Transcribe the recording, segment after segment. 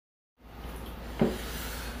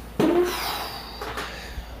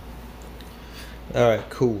All right,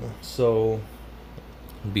 cool. So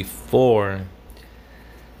before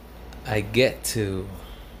I get to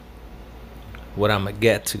what I'm gonna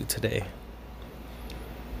get to today,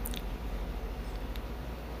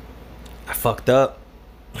 I fucked up.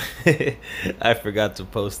 I forgot to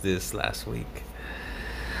post this last week.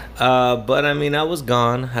 But I mean, I was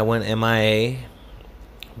gone. I went MIA.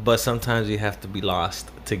 But sometimes you have to be lost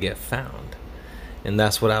to get found. And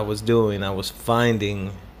that's what I was doing. I was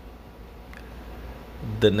finding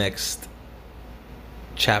the next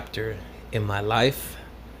chapter in my life.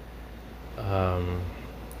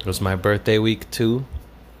 It was my birthday week too.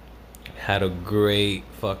 Had a great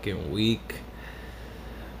fucking week.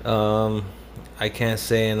 I can't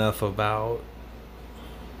say enough about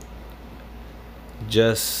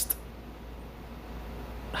just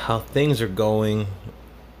how things are going,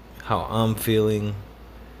 how I'm feeling,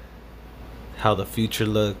 how the future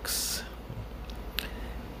looks.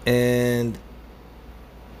 And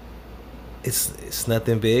it's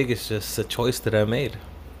nothing big, it's just a choice that I made.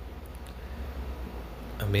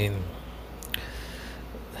 I mean,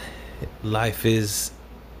 life is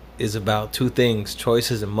about two things: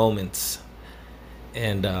 choices and moments.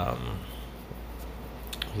 And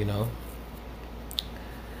you know,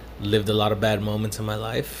 lived a lot of bad moments in my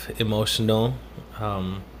life, emotional.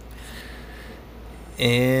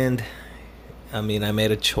 And I mean, I made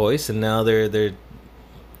a choice, and now they're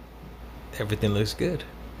everything looks good.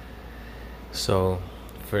 So,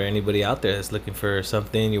 for anybody out there that's looking for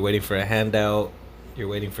something, you're waiting for a handout, you're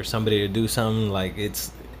waiting for somebody to do something, like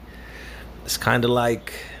it's kind of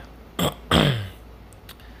like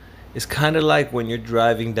it's kind of like when you're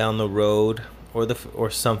driving down the road or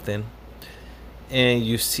something, and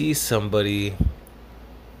you see somebody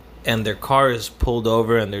and their car is pulled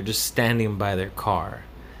over and they're just standing by their car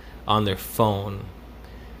on their phone,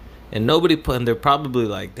 and and they're probably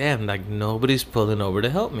like, damn, like nobody's pulling over to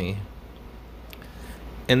help me.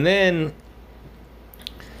 And then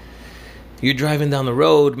you're driving down the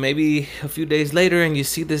road maybe a few days later, and you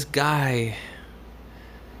see this guy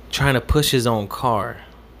trying to push his own car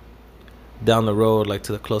down the road, like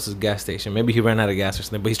to the closest gas station. Maybe he ran out of gas or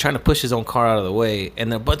something, but he's trying to push his own car out of the way,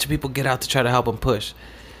 and a bunch of people get out to try to help him push.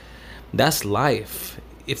 That's life.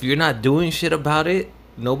 If you're not doing shit about it,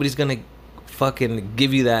 nobody's gonna fucking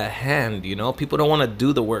give you that hand, you know? People don't want to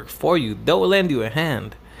do the work for you. They'll lend you a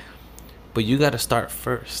hand, but you gotta start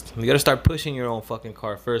first. You gotta start pushing your own fucking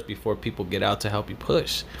car first before people get out to help you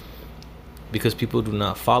push. Because people do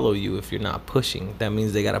not follow you if you're not pushing. That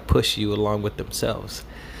means they gotta push you along with themselves.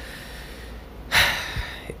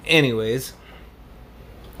 Anyways,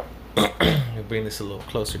 let me bring this a little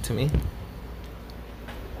closer to me.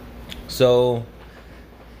 So,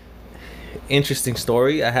 interesting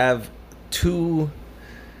story. I have two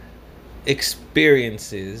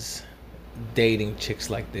experiences dating chicks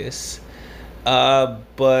like this.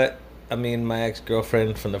 But I mean, my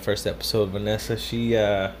ex-girlfriend from the first episode, Vanessa, she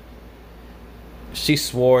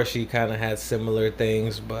swore she kind of had similar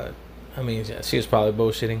things, but I mean, yeah, she was probably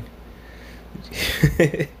bullshitting.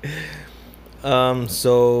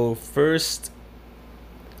 So first,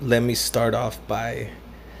 let me start off by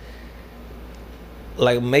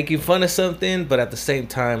like making fun of something, but at the same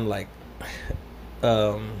time, like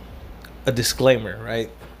um, a disclaimer,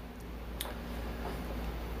 right?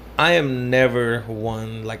 I am never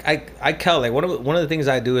one like I call like one of the things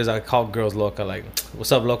I do is I call girls loca, like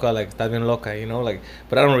what's up loca, like estás bien loca, you know, like,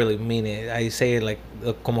 but I don't really mean it. I say it like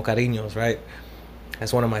como cariños, right?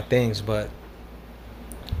 That's one of my things, but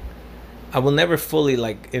I will never fully,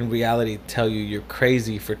 like, in reality tell you you're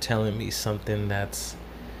crazy for telling me something that's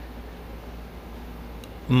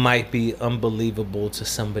might be unbelievable to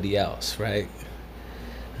somebody else, right?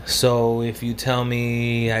 So if you tell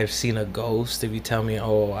me I've seen a ghost, if you tell me,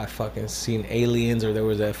 oh, I fucking seen aliens, or there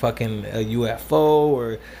was a fucking a UFO,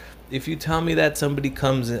 or if you tell me that somebody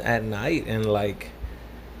comes at night and like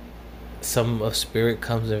some a spirit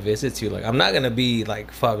comes and visits you, like, I'm not gonna be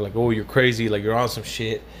like, fuck, like, oh, you're crazy, like you're on some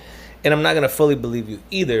shit. And I'm not gonna fully believe you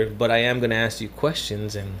either, but I am gonna ask you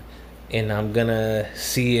questions, and I'm gonna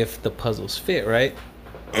see if the puzzles fit, right?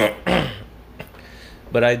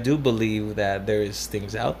 But I do believe that there is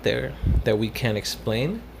things out there that we can't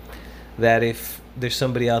explain. That if there's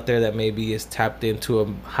somebody out there that maybe is tapped into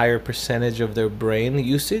a higher percentage of their brain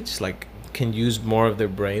usage, like can use more of their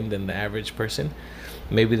brain than the average person,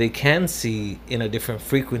 maybe they can see in a different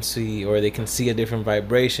frequency, or they can see a different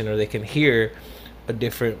vibration, or they can hear a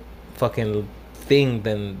different fucking thing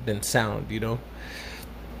than sound, you know?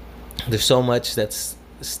 There's so much that's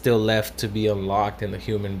still left to be unlocked in the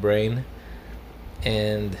human brain,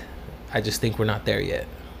 and I just think we're not there yet.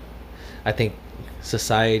 I think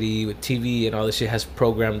society with TV and all this shit has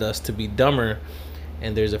programmed us to be dumber,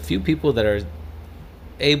 and there's a few people that are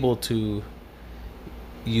able to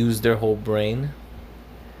use their whole brain,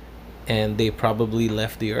 and they probably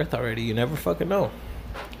left the earth already. You never fucking know.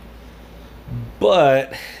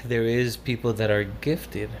 But there is people that are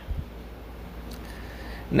gifted.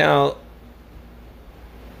 Now,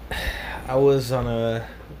 I was out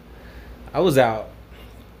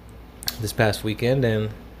this past weekend, and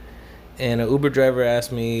an Uber driver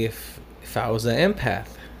asked me if I was an empath.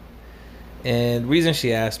 And the reason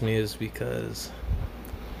she asked me is because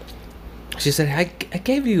she said, I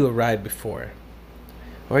gave you a ride before.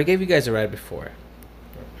 Or I gave you guys a ride before.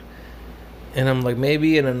 And I'm like,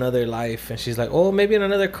 maybe in another life. And she's like, oh, maybe in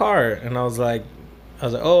another car. And I was like,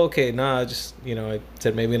 oh, okay, nah, just, I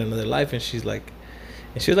said maybe in another life. And she was like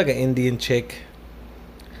an Indian chick.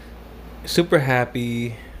 Super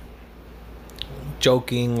happy.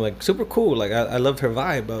 Joking, like super cool. Like I loved her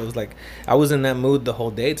vibe. I was like, I was in that mood the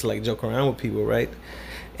whole day to like joke around with people, right?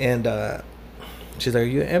 And she's like, are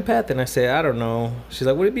you an empath? And I said, I don't know. She's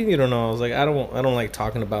like, what do you mean you don't know? I was like, I don't like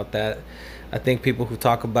talking about that. I think people who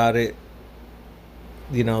talk about it,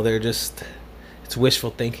 they're just, it's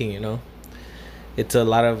wishful thinking, It's a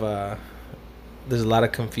lot of there's a lot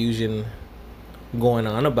of confusion going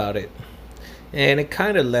on about it. And it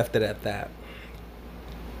kind of left it at that.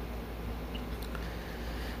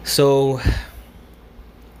 So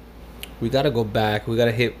we got to go back. We got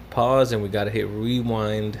to hit pause and we got to hit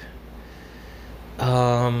rewind.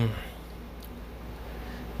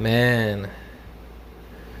 Man,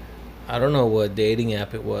 I don't know what dating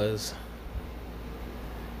app it was,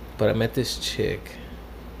 but I met this chick,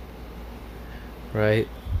 right?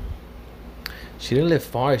 She didn't live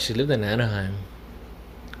far. She lived in Anaheim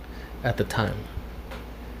at the time.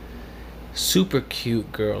 Super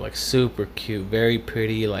cute girl, like super cute, very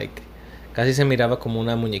pretty, like casi se miraba como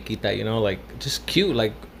una muñequita, like just cute,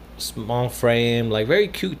 like small frame, like very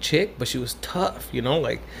cute chick, but she was tough,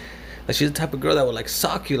 like she's the type of girl that would like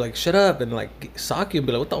sock you, like shut up, and like sock you and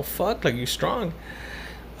be like, what the fuck, like you're strong.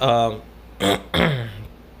 I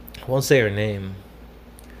won't say her name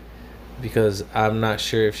because I'm not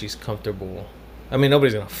sure if she's comfortable. I mean,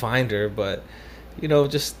 nobody's gonna find her, but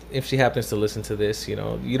just if she happens to listen to this, you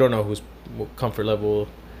don't know what comfort level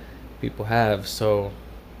people have. So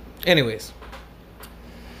anyways,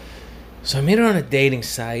 so I met her on a dating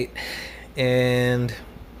site, and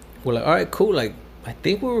we're like, all right, cool. Like, I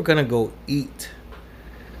think we were gonna go eat.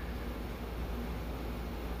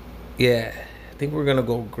 Yeah, I think we're gonna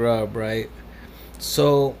go grub, right?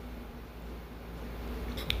 So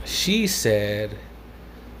she said,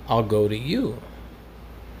 I'll go to you.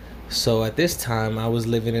 So at this time, I was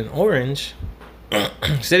living in Orange,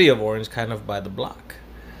 city of Orange, kind of by the block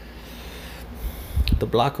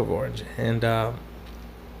of Orange. And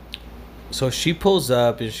so she pulls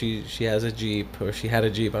up, and she has a Jeep, or she had a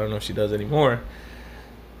Jeep. I don't know if she does anymore.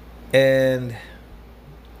 And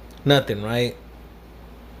nothing, right?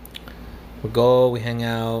 We go, we hang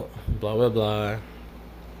out, blah, blah, blah.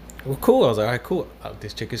 We're cool. I was like, all right, cool.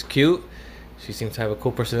 This chick is cute. She seems to have a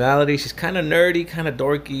cool personality. She's kind of nerdy, kind of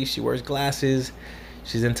dorky. She wears glasses.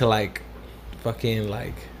 She's into like fucking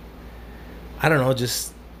like, I don't know,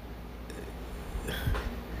 just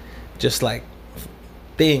like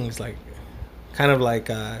things, like kind of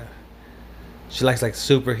like she likes like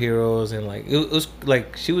superheroes, and like it was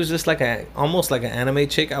like she was just like almost like an anime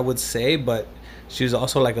chick, I would say, but she was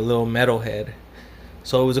also like a little metalhead.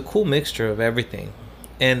 So it was a cool mixture of everything.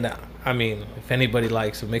 And I mean, if anybody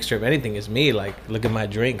likes a mixture of anything, it's me. Like, look at my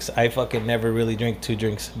drinks. I fucking never really drink 2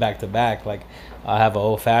 drinks back to back. Like, I'll have an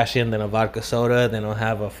old fashioned, then a vodka soda, then I'll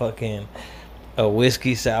have a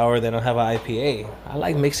whiskey sour, then I'll have an IPA. I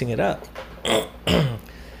like mixing it up.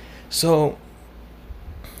 So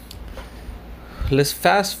let's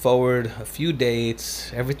fast forward a few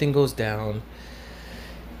dates. Everything goes down.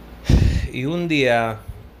 Y un día,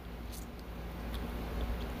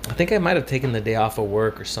 I think I might have taken the day off of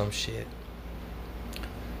work or some shit,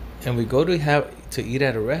 and we go to eat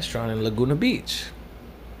at a restaurant in Laguna Beach.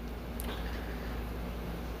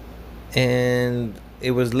 And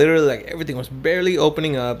it was literally like everything was barely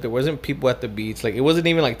opening up. There wasn't people at the beach. Like, it wasn't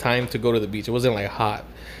even like time to go to the beach. It wasn't like hot.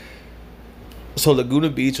 So Laguna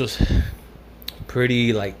Beach was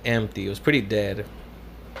pretty like empty. It was pretty dead.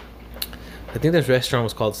 I think this restaurant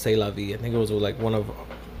was called C'est La Vie. I think it was like one of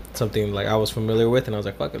something like I was familiar with, and I was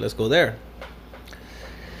like, fuck it, let's go there.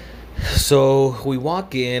 So we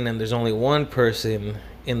walk in, and there's only one person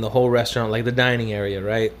in the whole restaurant, like the dining area,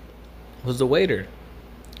 right? It was the waiter.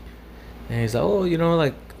 And he's like, oh,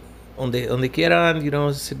 like donde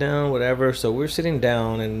quieran, sit down, whatever. So we're sitting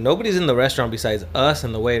down, and nobody's in the restaurant besides us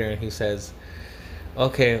and the waiter. And he says,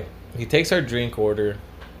 okay, he takes our drink order,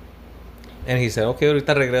 and he said, okay,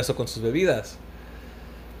 ahorita regreso con sus bebidas.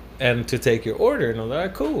 And to take your order. And I'm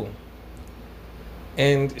like, cool.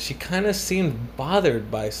 And she kind of seemed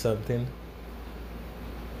bothered by something.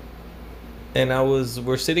 And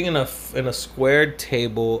we're sitting in a squared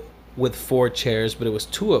table with 4 chairs, but it was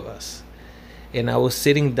 2 of us. And I was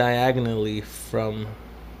sitting diagonally I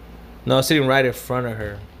was sitting right in front of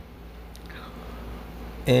her.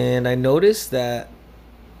 And I noticed that,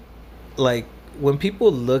 like, when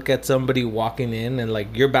people look at somebody walking in and,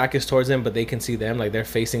 like, your back is towards them, but they can see them, like, they're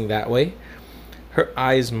facing that way, her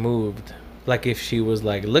eyes moved. Like if she was,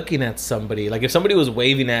 like, looking at somebody. Like if somebody was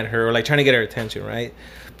waving at her or, like, trying to get her attention, right?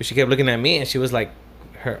 But she kept looking at me, and she was, like,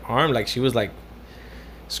 her arm, like, she was, like,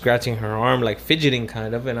 scratching her arm, like, fidgeting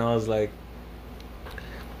kind of. And I was like,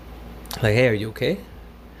 hey, are you okay?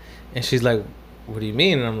 And she's like, what do you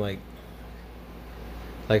mean? And I'm like,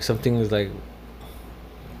 something is, like,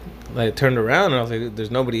 turned around, and I was like, there's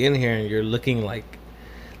nobody in here, and you're looking like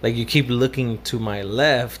you keep looking to my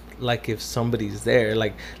left, like if somebody's there,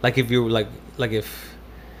 like if you're like if,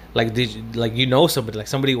 like, did you, like, somebody, like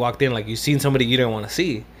somebody walked in, like you seen somebody you didn't want to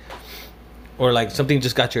see, or like something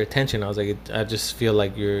just got your attention. I was like, I just feel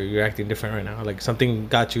like you're acting different right now, like something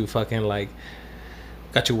got you fucking, like,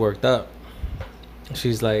 got you worked up.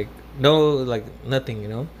 She's like, no, like nothing,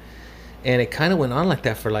 and it kind of went on like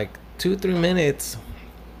that for like 2-3 minutes.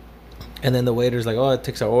 And then the waiter's like, oh, it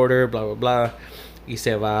takes our order, blah, blah, blah. Y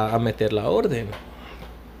se va a meter la orden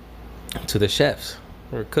to the chefs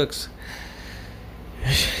or cooks.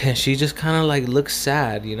 And she just kind of, like, looks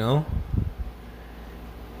sad,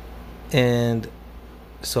 And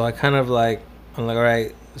so I kind of, like, I'm like, all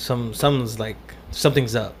right, something's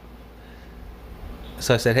up.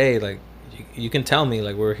 So I said, hey, like, you can tell me,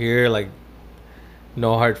 like, we're here, like,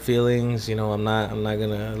 no hard feelings, I'm not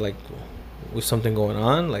gonna, like, with something going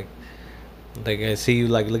on, like I see you,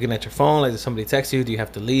 like, looking at your phone, like, did somebody text you? Do you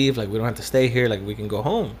have to leave? Like, we don't have to stay here, like, we can go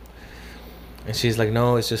home. And she's like,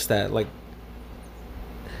 no, it's just that, like,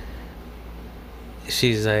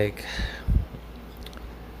 she's like,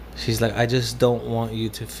 I just don't want you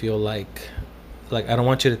to feel like I don't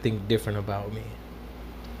want you to think different about me.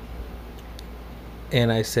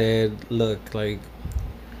 And I said, look, like,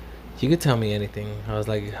 you could tell me anything. I was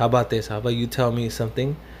like, how about this? How about you tell me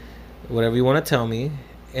something, whatever you want to tell me,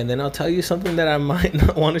 and then I'll tell you something that I might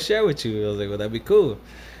not want to share with you. I was like, well, that'd be cool.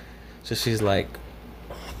 So she's like,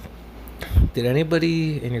 did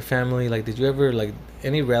anybody in your family, like, did you ever, like,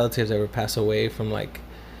 any relatives ever pass away from, like,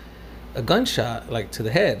 a gunshot, like, to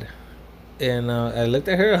the head? And I looked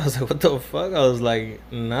at her. I was like, what the fuck? I was like,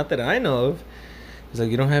 not that I know of. He's like,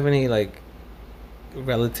 you don't have any, like,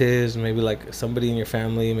 relatives, maybe, like, somebody in your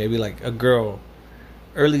family, maybe, like, a girl,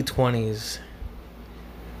 early 20s,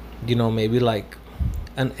 maybe, like,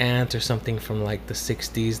 an aunt or something from, like, the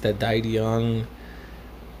 60s that died young,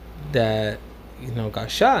 that,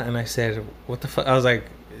 got shot. And I said, what the fuck? I was like,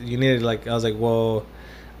 I was like, well,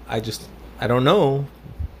 I don't know,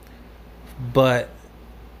 but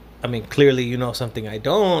I mean, clearly you know something I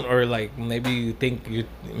don't, or, like, maybe you think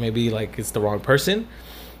maybe, like, it's the wrong person.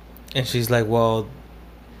 And she's like, well,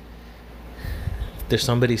 there's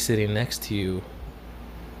somebody sitting next to you,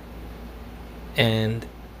 and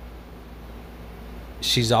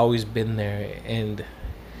she's always been there, and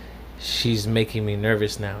she's making me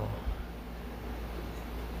nervous now.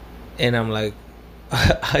 And I'm like,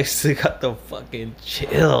 I still got the fucking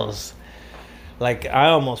chills. Like, I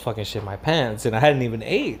almost fucking shit my pants, and I hadn't even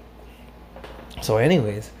ate. So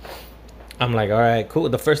anyways, I'm like, all right, cool.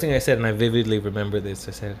 The first thing I said, and I vividly remember this,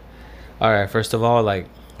 I said, all right, first of all, like,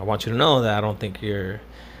 I want you to know that I don't think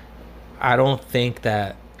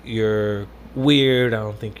that you're weird. I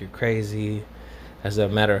don't think you're crazy. As a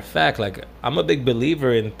matter of fact, like, I'm a big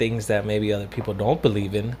believer in things that maybe other people don't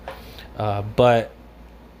believe in. But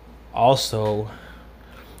also,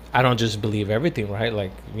 I don't just believe everything, right?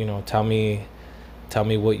 Like, tell me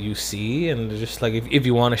what you see, and just, like, if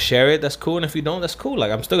you want to share it, that's cool, and if you don't, that's cool.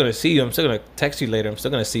 Like, I'm still gonna see you. I'm still gonna text you later. I'm still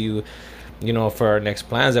gonna see you, for our next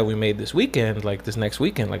plans that we made this weekend, like this next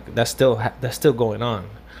weekend. Like, that's still going on,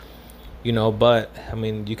 But I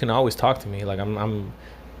mean, you can always talk to me. Like, I'm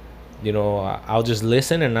I'll just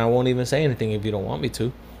listen, and I won't even say anything if you don't want me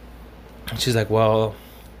to. And she's like, well,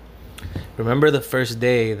 remember the first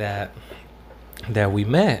day that we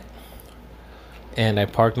met, and I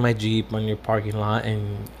parked my Jeep on your parking lot,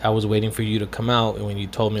 and I was waiting for you to come out, and when you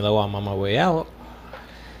told me, like, well, I'm on my way out,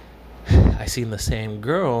 I seen the same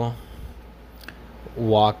girl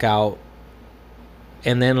walk out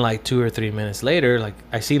And then like 2 or 3 minutes later, like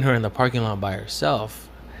I seen her in the parking lot by herself,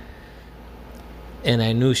 and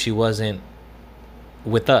I knew she wasn't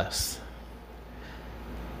with us,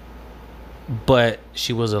 but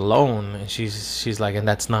she was alone. And she's like, and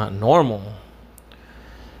that's not normal.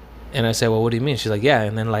 And I said, well, what do you mean? She's like, yeah.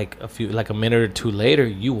 And then like a minute or two later,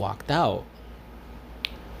 you walked out,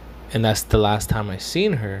 and that's the last time I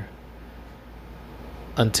seen her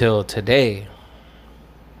until today.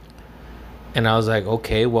 And I was like,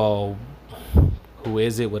 okay, well, who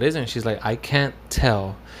is it? What is it? And she's like, I can't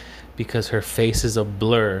tell because her face is a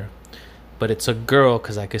blur, but it's a girl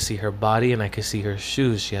because I could see her body and I could see her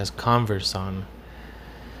shoes. She has Converse on,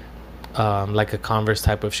 like a Converse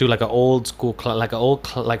type of shoe, like an old school,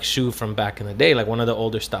 like shoe from back in the day, like one of the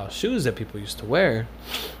older style shoes that people used to wear.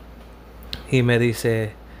 He me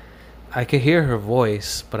dice, I could hear her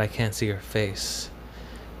voice, but I can't see her face.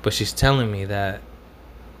 But she's telling me that,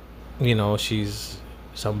 you know,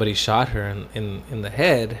 somebody shot her in the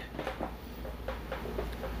head.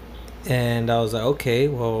 And I was like, okay,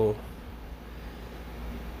 well,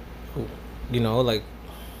 you know, like,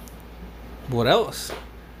 what else?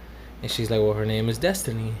 And she's like, well, her name is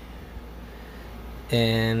Destiny,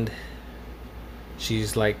 and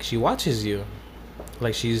she's like, she watches you,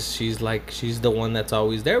 like she's the one that's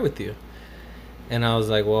always there with you. And I was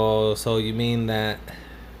like, well, so you mean that?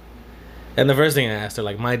 And the first thing I asked her,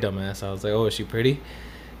 like my dumb ass, I was like, oh, is she pretty?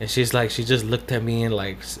 And she's like, she just looked at me and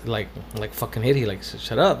like fucking idiot, like,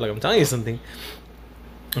 shut up, like I'm telling you something.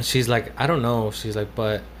 And she's like, I don't know. She's like,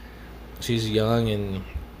 but she's young and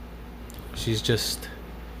she's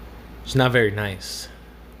not very nice.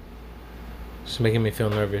 She's making me feel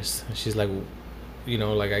nervous. And she's like, you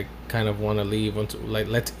know, like I kind of want to leave. Like,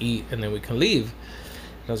 let's eat and then we can leave.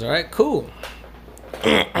 And I was all right, cool.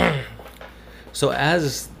 So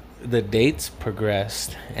as the dates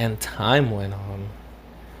progressed and time went on,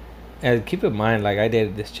 and keep in mind, like I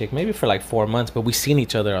dated this chick maybe for like 4 months, but we seen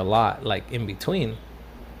each other a lot, like in between.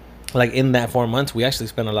 Like in that 4 months, we actually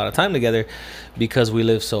spent a lot of time together because we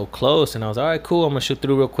live so close. And I was all right, cool, I'm gonna shoot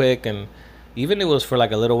through real quick. And even it was for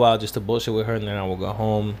like a little while just to bullshit with her, and then I will go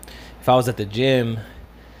home. If I was at the gym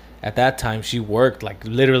at that time, she worked like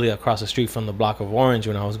literally across the street from the block of Orange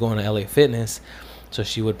when I was going to LA Fitness. So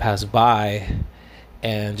she would pass by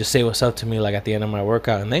and just say what's up to me, like at the end of my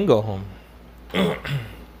workout, and then go home.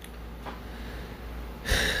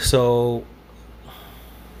 So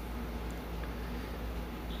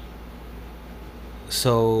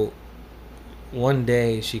one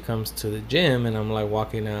day she comes to the gym and I'm like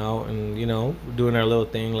walking out and, you know, doing our little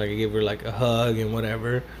thing, like I give her like a hug and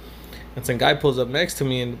whatever. And some guy pulls up next to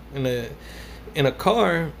me in a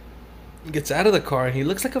car, gets out of the car, and he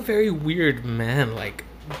looks like a very weird man, like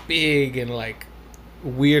big and like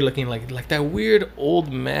weird looking, like that weird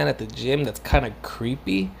old man at the gym that's kind of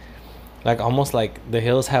creepy, like almost like The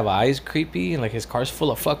Hills Have Eyes creepy, and like his car's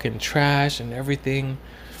full of fucking trash and everything.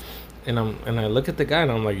 And I look at the guy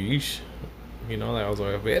and I'm like, yeesh, you know, like I was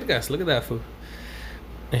like, vergas, look at that fool.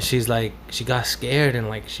 And she's like, she got scared and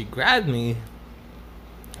like she grabbed me,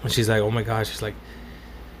 and she's like, oh my god, she's like,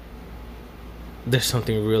 there's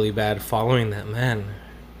something really bad following that man.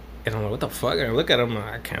 And I'm like, what the fuck? And I look at him,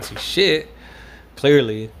 I can't see shit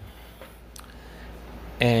clearly.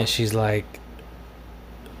 And she's like,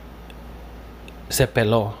 se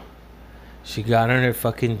peló. She got in her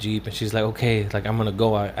fucking Jeep and she's like, okay, like I'm gonna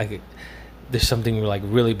go. There's something like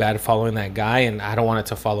really bad following that guy, and I don't want it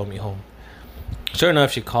to follow me home. Sure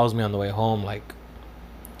enough, she calls me on the way home, like,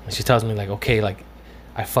 and she tells me like, okay, like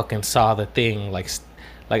I fucking saw the thing, like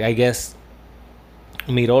I guess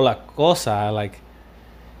miró la cosa, like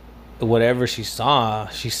whatever she saw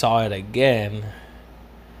it again.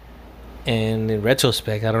 And in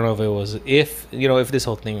retrospect, I don't know if this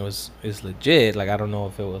whole thing is legit. Like I don't know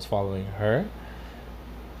if it was following her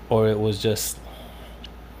or it was just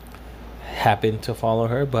happened to follow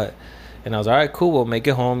her. But and I was all right, cool, we'll make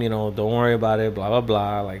it home, you know, don't worry about it, blah blah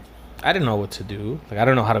blah. Like I didn't know what to do. Like I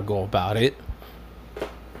don't know how to go about it.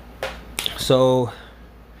 So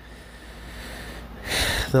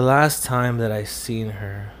the last time that I seen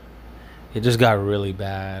her, it just got really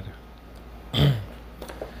bad.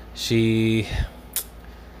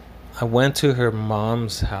 I went to her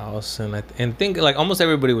mom's house, and I think like almost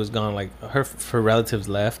everybody was gone. Like her relatives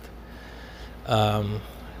left. Well,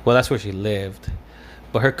 that's where she lived,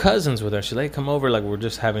 but her cousins were there. She's like, come over, like we're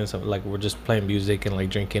just having some, like we're just playing music and like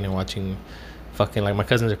drinking and watching fucking, like my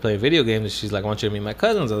cousins are playing video games, and she's like, I want you to meet my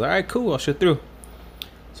cousins. I was like, all right, cool, I'll shoot through.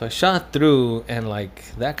 So I shot through, and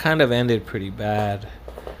like that kind of ended pretty bad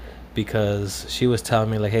because she was telling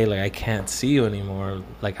me like, hey, like I can't see you anymore.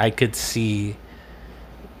 Like I could see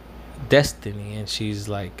destiny. And she's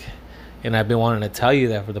like, and I've been wanting to tell you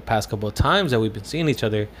that for the past couple of times that we've been seeing each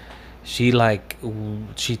other. She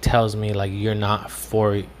tells me like, you're not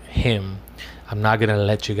for him. I'm not gonna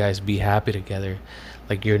let you guys be happy together.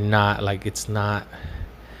 Like, you're not, like, it's not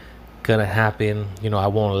gonna happen. You know, I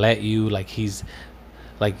won't let you. Like, he's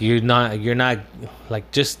like, you're not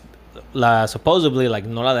like, just supposedly, like,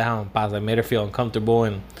 no la dejaron en paz. Like, made her feel uncomfortable.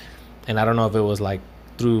 And I don't know if it was like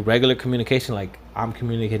through regular communication, like I'm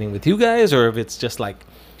communicating with you guys, or if it's just like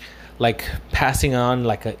passing on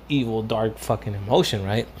like a evil, dark fucking emotion,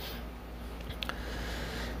 right?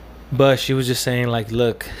 But she was just saying like,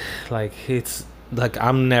 look, like, it's like,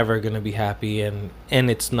 I'm never gonna be happy, and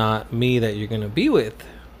it's not me that you're gonna be with.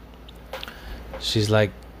 She's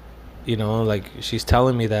like, you know, like, she's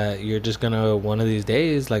telling me that you're just gonna, one of these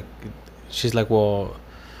days, like, she's like, well,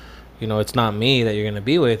 you know, it's not me that you're gonna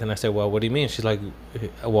be with. And I said, well, what do you mean? She's like,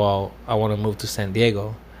 well, I want to move to San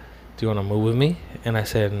Diego. Do you want to move with me? And I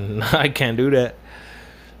said, no, I can't do that.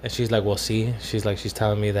 And she's like, well, see, she's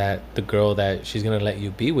telling me that the girl that she's gonna let you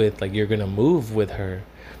be with, like, you're gonna move with her,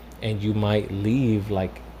 and you might leave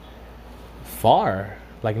like far,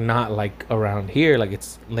 like, not like around here, like,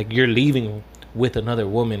 it's like you're leaving with another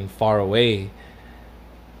woman far away.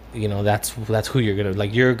 You know, that's who you're gonna,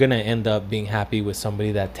 like, you're gonna end up being happy with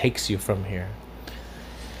somebody that takes you from here,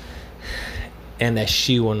 and that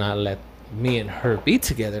she will not let me and her be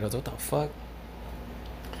together. And I was like, what the fuck?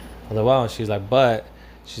 I was like, wow. And she's like, but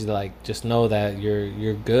she's like, just know that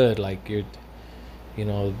you're good, like, you're, you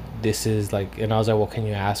know, this is like. And I was like, well, can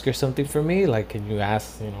you ask her something for me? Like, can you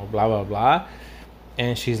ask, you know, blah blah blah.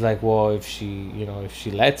 And she's like, well, if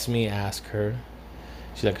she lets me ask her.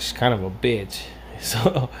 She's like, she's kind of a bitch.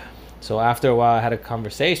 So after a while, I had a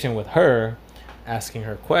conversation with her, asking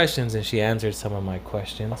her questions, and she answered some of my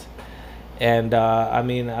questions. And I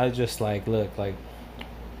mean, I was just like, look, like,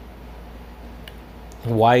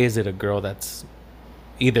 why is it a girl that's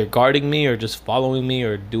either guarding me or just following me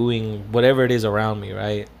or doing whatever it is around me,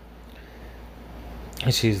 right?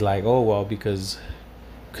 And she's like, oh, well, because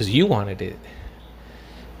you wanted it.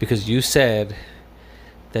 Because you said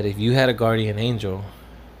that if you had a guardian angel,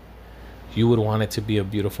 you would want it to be a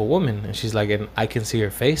beautiful woman. And she's like, and I can see her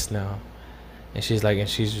face now. And she's like, and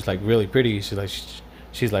she's just like really pretty.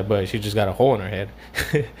 She's like, but she just got a hole in her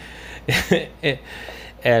head.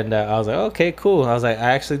 And I was like, okay, cool. I was like,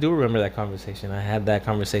 I actually do remember that conversation. I had that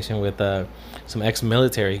conversation with some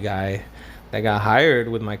ex-military guy that got hired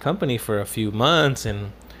with my company for a few months.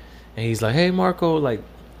 And he's like, hey, Marco, like,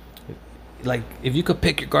 if you could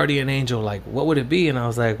pick your guardian angel, like, what would it be? And I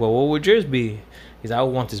was like, well, what would yours be? He's like, I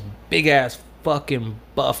would want this big ass fucking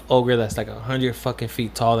buff ogre that's like 100 fucking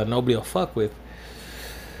feet tall that nobody will fuck with.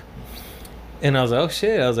 And I was like, oh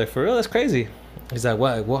shit. I was like, for real? That's crazy. He's like,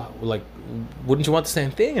 what? Like, wouldn't you want the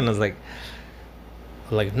same thing? And I was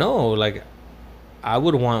like, no, like, I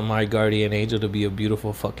would want my guardian angel to be a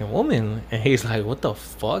beautiful fucking woman. And he's like, what the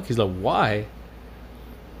fuck? He's like, why?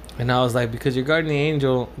 And I was like, because your guardian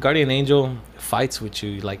angel fights with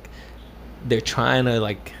you. Like, they're trying to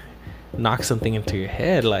like knock something into your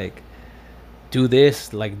head, like, do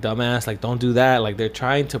this, like, dumbass, like, don't do that. Like, they're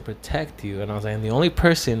trying to protect you. And I was like, and the only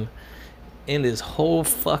person in this whole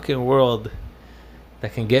fucking world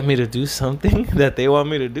that can get me to do something that they want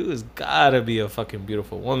me to do is gotta be a fucking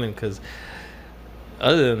beautiful woman. Because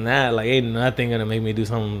other than that, like, ain't nothing gonna make me do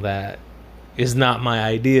something that is not my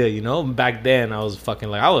idea, you know? Back then, I was fucking,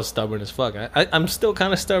 like, I was stubborn as fuck. I'm still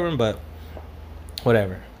kind of stubborn, but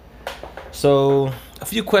whatever. So a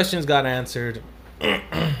few questions got answered.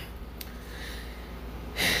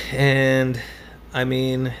 And I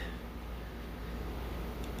mean,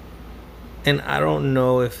 and I don't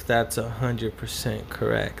know if that's 100%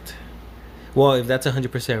 correct. Well, if that's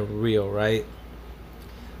 100% real, right?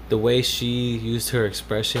 The way she used her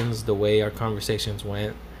expressions, the way our conversations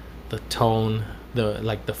went, the tone,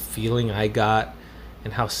 the feeling I got,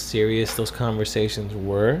 and how serious those conversations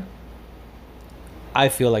were, I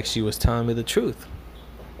feel like she was telling me the truth.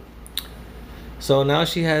 So now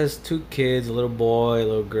she has 2 kids, a little boy, a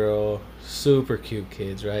little girl, super cute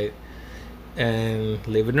kids, right? And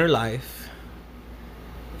living her life.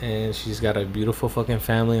 And she's got a beautiful fucking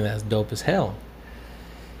family, and that's dope as hell.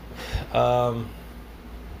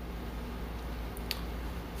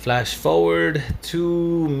 Flash forward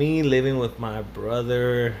to me living with my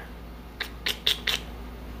brother.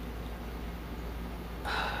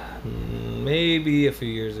 Maybe a few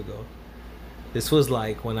years ago. This was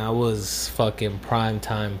like when I was fucking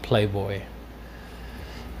primetime Playboy.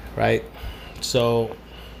 Right? So,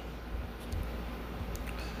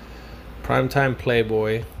 primetime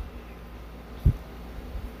Playboy.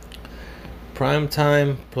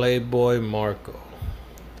 Primetime Playboy Marco,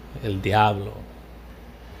 El Diablo,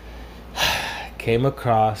 came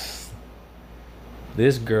across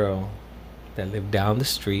this girl that lived down the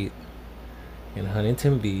street in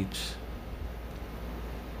Huntington Beach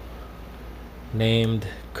named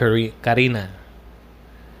Karina.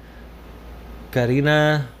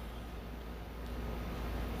 Karina,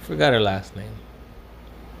 forgot her last name.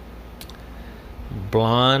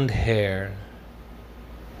 Blonde hair,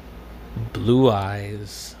 blue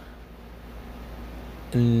eyes,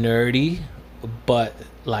 nerdy, but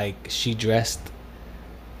like she dressed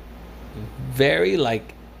very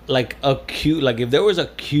like a cute, like if there was a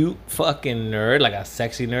cute fucking nerd, like a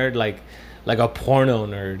sexy nerd, like a porno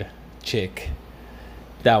nerd chick,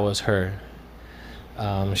 that was her.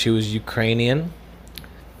 She was Ukrainian,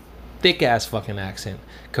 thick ass fucking accent,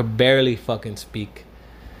 could barely fucking speak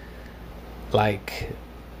like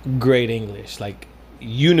great English. Like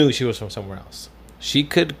you knew she was from somewhere else. She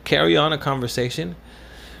could carry on a conversation,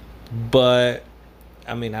 but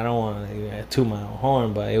I mean, I don't want to toot my own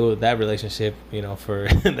horn, but it was that relationship, for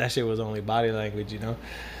that shit was only body language,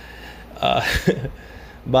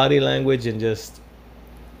 body language, and just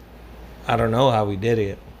I don't know how we did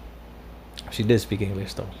it. She did speak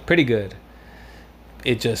English though, pretty good.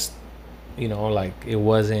 It just, like it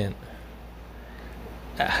wasn't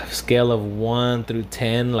a scale of 1 through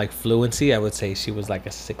 10, like fluency. I would say she was like a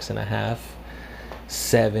 6.5,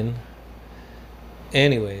 7.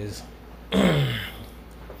 Anyways,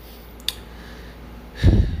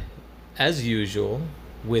 as usual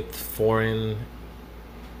with foreign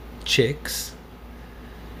chicks,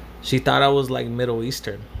 she thought I was like Middle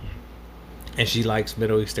Eastern. And she likes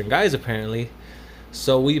Middle Eastern guys apparently.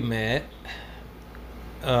 So we met.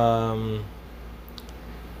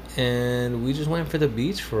 And we just went for the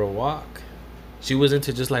beach for a walk. She was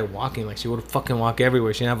into just like walking. Like she would fucking walk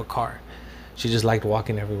everywhere. She didn't have a car. She just liked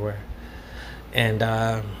walking everywhere. And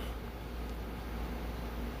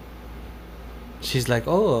she's like,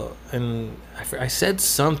 oh, and I said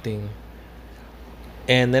something.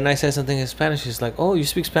 And then I said something in Spanish. She's like, oh, you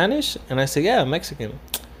speak Spanish? And I said, yeah, I'm Mexican.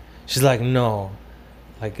 She's like, no.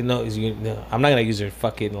 Like, no, I'm not going to use her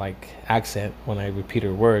fucking, like, accent when I repeat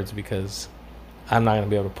her words because I'm not going to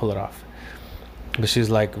be able to pull it off. But she's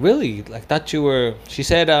like, really? Like, thought you were... She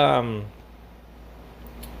said, I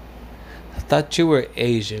thought you were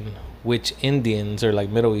Asian, which Indians or, like,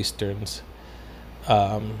 Middle Easterns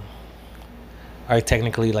are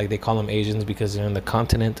technically, like, they call them Asians because they're in the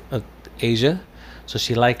continent of Asia. So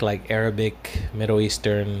she liked, like, Arabic, Middle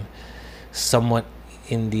Eastern, somewhat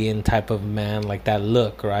Indian type of man, like that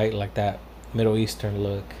look, right? Like that Middle Eastern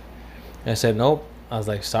look. And I said, nope. I was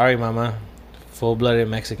like, sorry, mama. Full-blooded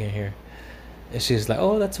Mexican here. And she's like,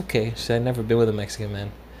 oh, that's okay. She said, I've never been with a Mexican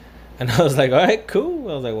man. And I was like, all right,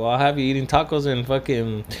 cool. I was like, well, I'll have you eating tacos and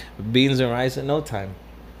fucking beans and rice in no time.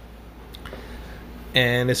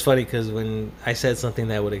 And it's funny because when I said something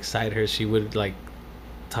that would excite her, she would like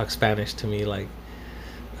talk Spanish to me, like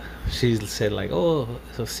she said like, oh,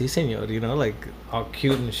 so si senor, like all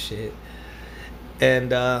cute and shit.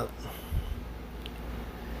 And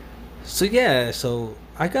so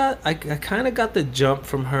I kind of got the jump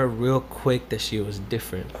from her real quick that she was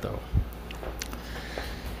different though.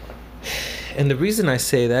 And the reason I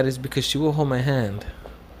say that is because she will hold my hand.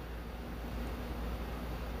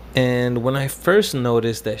 And when I first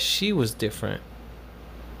noticed that she was different,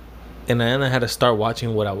 and then I had to start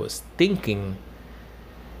watching what I was thinking,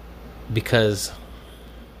 because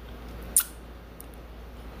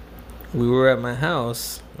we were at my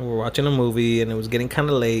house and we were watching a movie and it was getting kind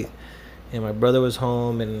of late and my brother was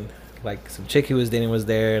home and like some chick he was dating was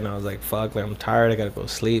there, and I was like, fuck, like I'm tired, I gotta go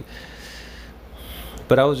sleep.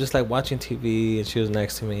 But I was just like watching TV and she was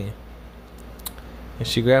next to me and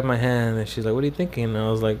she grabbed my hand and she's like, what are you thinking? And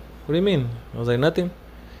I was like, what do you mean? I was like, nothing,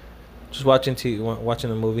 just watching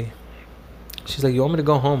the movie. She's like, you want me to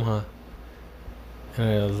go home, huh?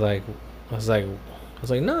 And I was like,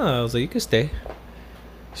 no. I was like, you can stay.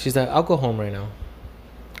 She's like, I'll go home right now.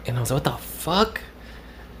 And I was like, what the fuck?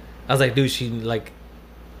 I was like, dude, she like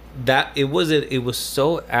that. It was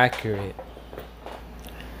so accurate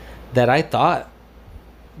that I thought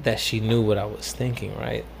that she knew what I was thinking,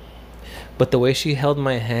 right? But the way she held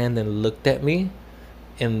my hand and looked at me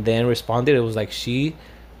and then responded, it was like she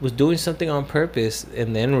was doing something on purpose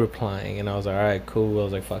and then replying. And I was like, all right, cool. I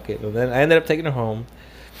was like, fuck it. And then I ended up taking her home.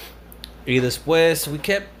 Y después we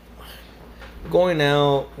kept going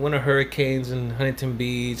out, went to Hurricanes in Huntington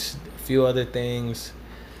Beach, a few other things.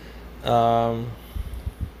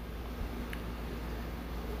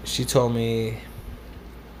 She told me,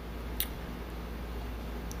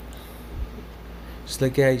 she's She's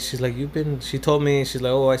like, yeah. She's like, you've been. She told me. She's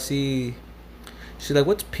like, oh, I see. She's like,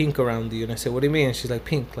 what's pink around you? And I said, what do you mean? And she's like,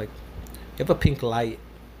 pink. Like, you have a pink light.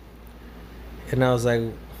 And I was like,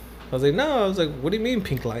 no. I was like, what do you mean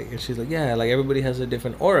pink light? And she's like, yeah. Like everybody has a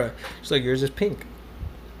different aura. She's like, yours is pink.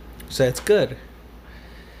 So it's good.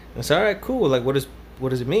 I said, all right, cool. Like, what does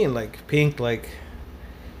it mean? Like pink, like.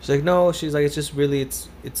 She's like, no. She's like, it's just really, it's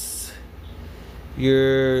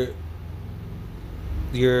your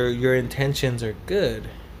intentions are good.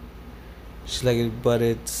 She's like,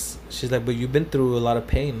 but you've been through a lot of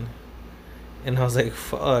pain. And I was like,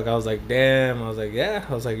 fuck. I was like, damn. I was like, yeah.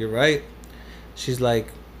 I was like, you're right. She's like,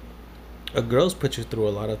 a girl's put you through a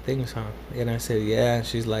lot of things, huh? And I said, yeah.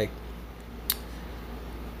 She's like,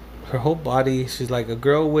 her whole body, she's like a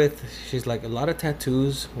girl she's like a lot of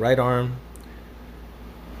tattoos, right arm.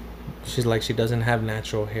 She's like, she doesn't have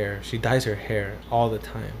natural hair. She dyes her hair all the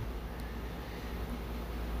time.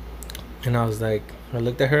 And I was like, I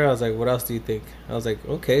looked at her, I was like, what else do you think? I was like,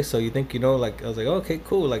 okay, so you think, like, I was like, okay,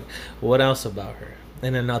 cool. Like, what else about her?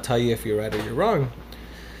 And then I'll tell you if you're right or you're wrong.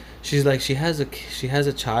 She's like, she has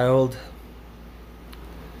a child.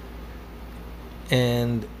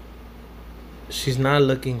 And she's not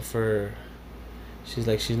looking for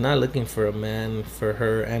a man for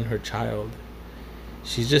her and her child.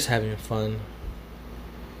 She's just having fun.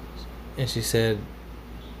 And she said,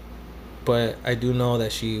 but I do know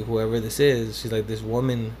that whoever this is, she's like, this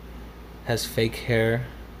woman has fake hair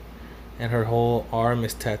and her whole arm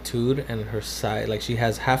is tattooed and her side, like she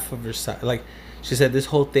has half of her side, like she said this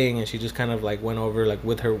whole thing, and she just kind of like went over like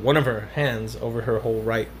with her one of her hands over her whole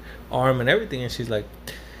right arm and everything, and she's like,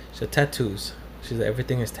 she said tattoos. She's like,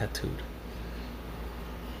 everything is tattooed.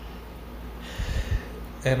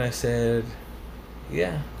 And I said,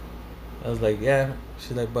 yeah. I was like, yeah.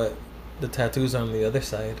 She's like, but the tattoo's on the other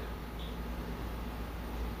side.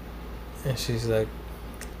 And she's like,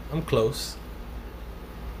 I'm close.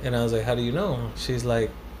 And I was like, how do you know? She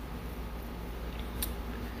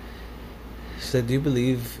said, do you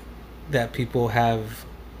believe that people can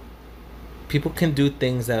do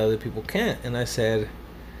things that other people can't? And I said,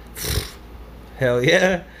 hell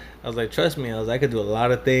yeah. I was like, trust me. I could do a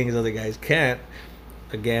lot of things other guys can't.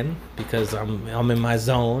 Again, because I'm in my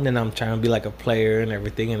zone and I'm trying to be like a player and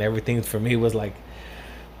everything for me was like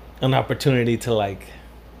an opportunity to like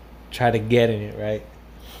try to get in it, right?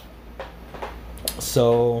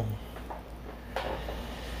 So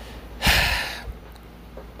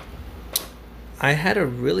I had a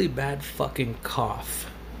really bad fucking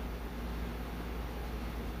cough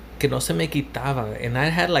que no se me quitaba, and I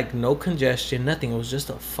had like no congestion, nothing. It was just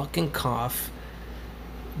a fucking cough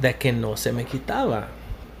that que no se me quitaba.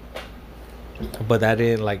 But that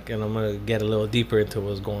didn't like, and I'm gonna get a little deeper into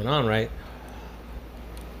what's going on, right?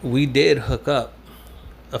 We did hook up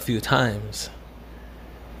a few times.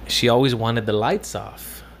 She always wanted the lights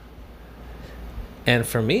off. And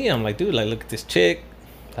for me, I'm like, dude, like, look at this chick.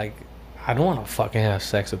 Like, I don't want to fucking have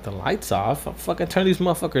sex with the lights off. I'll fucking turn these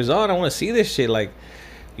motherfuckers on. I want to see this shit. Like,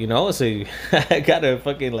 so I got a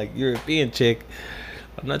fucking, like, European chick.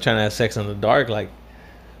 I'm not trying to have sex in the dark, like,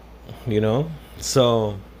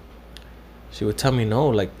 So she would tell me, no,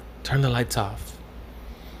 like, turn the lights off.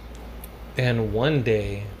 And one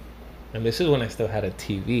day, and this is when I still had a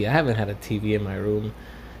TV. I haven't had a TV in my room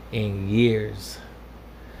in years.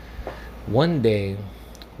 One day,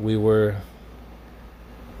 we were,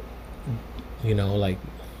 like,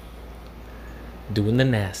 doing the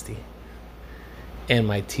nasty. And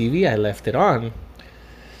my TV, I left it on.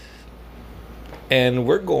 And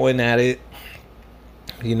we're going at it.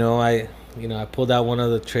 I pulled out one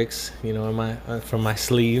of the tricks, from my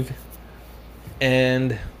sleeve.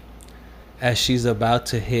 And as she's about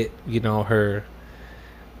to hit, her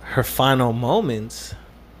final moments,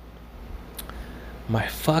 my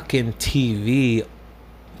fucking TV,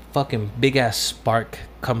 fucking big ass spark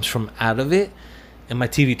comes from out of it, and my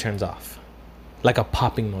TV turns off. Like a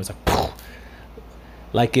popping noise, like poof.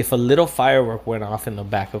 Like if a little firework went off in the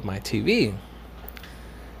back of my TV.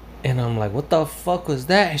 And I'm like, what the fuck was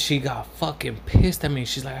that? And she got fucking pissed at me.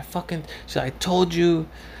 She's like, I told you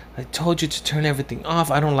to turn everything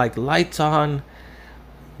off. I don't like lights on.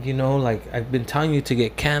 Like, I've been telling you to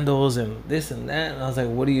get candles and this and that. And I was like,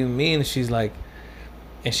 what do you mean? She's like,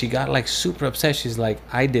 and she got like super upset. She's like,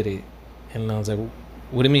 I did it. And I was like,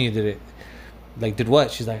 what do you mean you did it? Like, did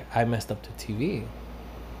what? She's like, I messed up the TV.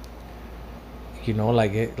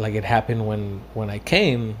 Like it happened when I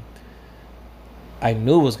came. I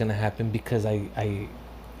knew it was gonna happen because I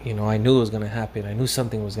knew it was gonna happen. I knew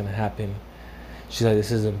something was gonna happen. She's like,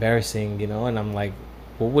 this is embarrassing, and I'm like,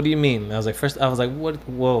 well, what do you mean? I was like, what?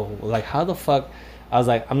 Whoa, like, how the fuck? I was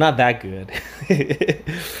like, I'm not that good.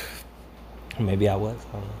 Maybe I was.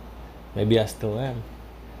 I don't know. Maybe I still am.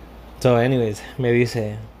 So, anyways, maybe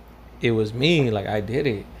say it was me. Like I did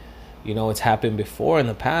it. You know, it's happened before in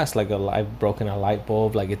the past. Like I've broken a light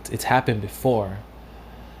bulb. Like it's happened before.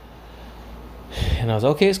 And I was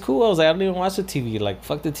okay. It's cool. I was like, I don't even watch the TV. Like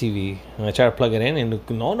fuck the TV. And I try to plug it in, and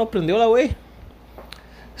no prendió la way.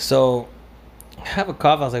 So I have a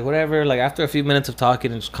cough. I was like, whatever. Like after a few minutes of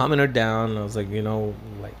talking and just calming her down, I was like, you know,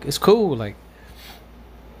 like it's cool. Like,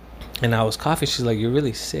 and I was coughing. She's like, you're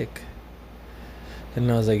really sick. And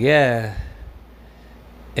I was like, yeah.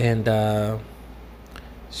 And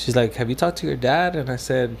she's like, have you talked to your dad? And I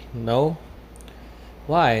said, no.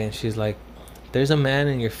 Why? And she's like, there's a man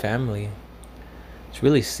in your family. It's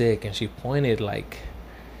really sick. And she pointed like,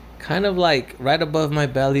 kind of like right above my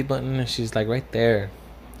belly button. And she's like, right there.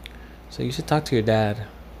 So you should talk to your dad.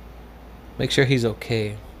 Make sure he's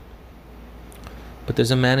okay. But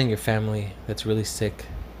there's a man in your family that's really sick.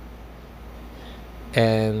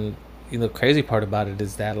 And you know, the crazy part about it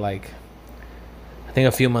is that like, I think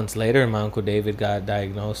a few months later, my Uncle David got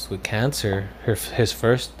diagnosed with cancer, his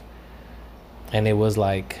first, and it was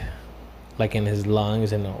like in his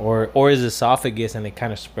lungs and or his esophagus, and it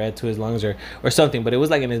kind of spread to his lungs or something. But it was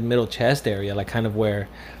like in his middle chest area, like kind of where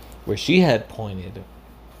she had pointed,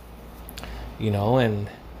 you know. And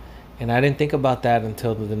I didn't think about that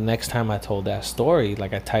until the next time I told that story.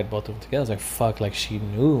 Like I tied both of them together. I was like, fuck, like she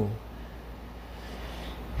knew.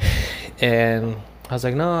 And I was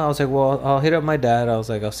like, no. I was like, well, I'll hit up my dad. I was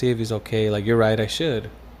like, I'll see if he's okay. Like, you're right, I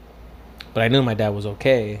should. But I knew my dad was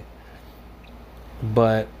okay.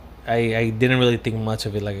 But I didn't really think much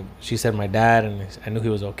of it. Like, she said my dad, and I knew he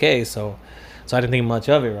was okay. So I didn't think much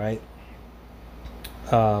of it, right?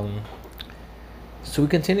 So we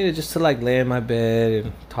continued just to like lay in my bed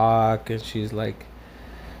and talk. And she's like,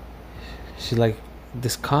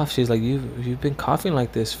 this cough. She's like, you've been coughing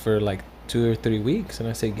like this for like 2 or 3 weeks. And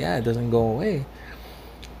I said, yeah, it doesn't go away.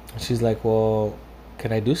 She's like, well,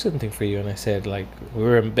 can I do something for you? And I said, like, we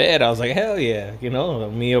were in bed. I was like, hell yeah. You know,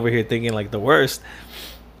 me over here thinking like the worst.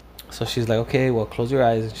 So she's like, okay, well, close your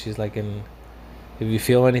eyes. And she's like, and if you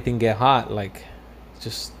feel anything get hot, like,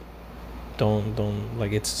 just don't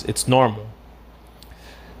like, it's normal.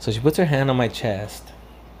 So she puts her hand on my chest,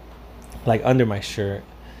 like under my shirt.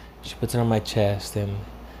 She puts it on my chest and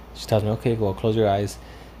she tells me, okay, well, close your eyes.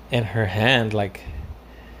 And her hand, like,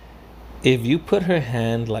 if you put her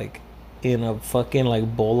hand like in a fucking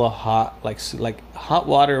like bowl of hot like hot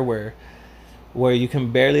water where you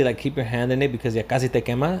can barely like keep your hand in it because ya casi te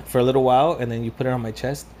quema for a little while, and then you put it on my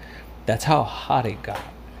chest, that's how hot it got.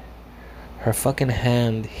 Her fucking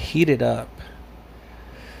hand heated up.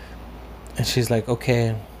 And she's like,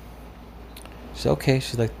 okay. She's okay.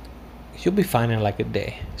 She's like, you'll be fine in like a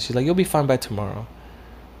day. She's like, you'll be fine by tomorrow.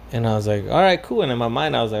 And I was like, all right, cool. And in my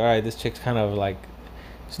mind I was like, all right, this chick's kind of like,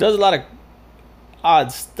 she does a lot of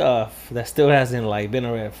odd stuff that still hasn't like been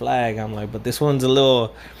a red flag. I'm like, but this one's a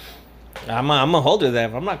little, I'm gonna hold her there.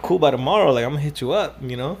 If I'm not cool by tomorrow, like I'm gonna hit you up,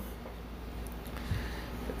 you know.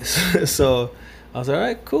 So I was like, all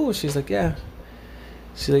right, cool. She's like, yeah.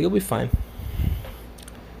 She's like, you'll be fine.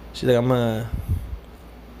 She's like,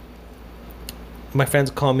 my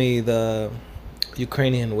friends call me the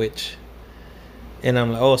Ukrainian witch. And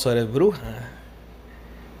I'm like, oh, so eres bruja.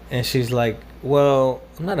 And she's like, well,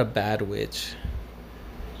 I'm not a bad witch.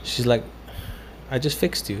 She's like, I just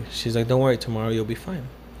fixed you. She's like, don't worry, tomorrow you'll be fine.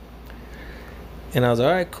 And I was like,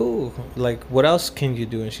 all right, cool. Like, what else can you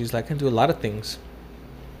do? And she's like, I can do a lot of things.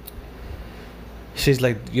 She's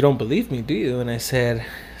like, you don't believe me, do you? And I said,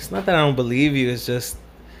 it's not that I don't believe you. It's just,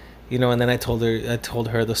 you know. And then I told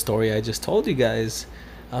her the story I just told you guys.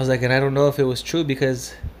 I was like, and I don't know if it was true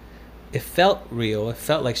because it felt real. It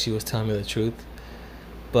felt like she was telling me the truth.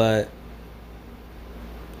 But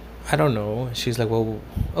I don't know. She's like, well,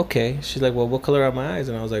 okay. She's like, well, what color are my eyes?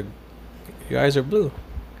 And I was like, your eyes are blue.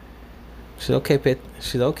 She's like, okay, Pit.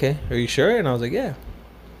 She's like, okay. Are you sure? And I was like, yeah.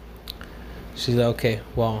 She's like, okay,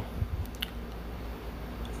 well,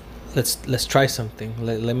 let's try something.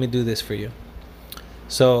 Let me do this for you.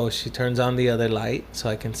 So she turns on the other light so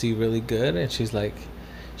I can see really good. And she's like,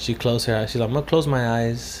 she closed her eyes. She's like, I'm gonna close my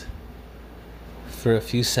eyes for a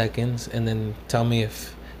few seconds and then tell me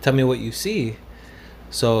what you see.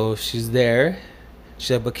 So she's there.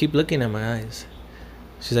 She's like, but keep looking at my eyes.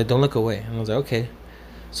 She's like, don't look away. And I was like, okay.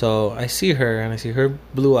 So I see her and I see her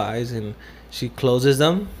blue eyes, and she closes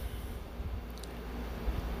them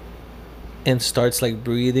and starts like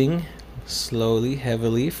breathing slowly,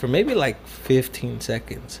 heavily for maybe like 15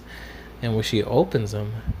 seconds. And when she opens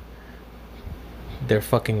them, they're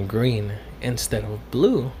fucking green instead of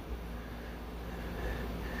blue.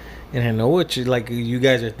 And I know what you like. You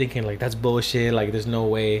guys are thinking like that's bullshit. Like there's no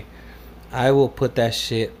way. I will put that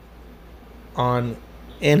shit on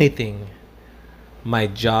anything. My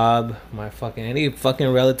job, my fucking any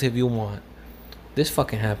fucking relative you want. This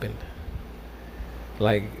fucking happened.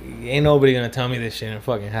 Like ain't nobody gonna tell me this shit and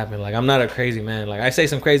fucking happened. Like I'm not a crazy man. Like I say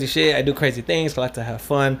some crazy shit. I do crazy things. I like to have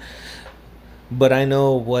fun. But I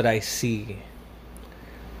know what I see.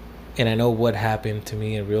 And I know what happened to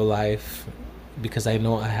me in real life because I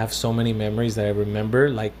know I have so many memories that I remember.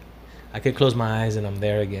 Like I could close my eyes and I'm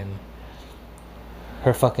there again.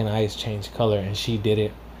 Her fucking eyes changed color and she did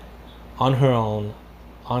it on her own,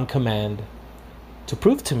 on command, to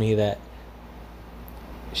prove to me that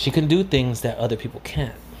she can do things that other people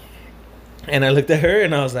can't. And I looked at her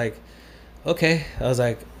and I was like, okay. I was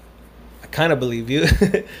like, I kind of believe you.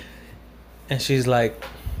 And she's like,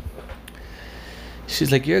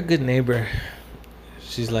 you're a good neighbor.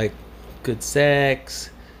 She's like, good sex,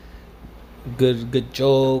 good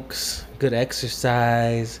jokes, good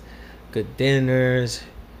exercise, good dinners.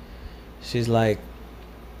 She's like,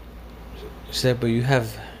 she said, but you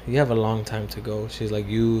have a long time to go. She's like,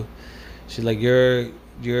 your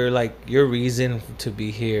reason to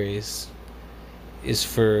be here is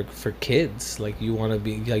for kids. Like you want to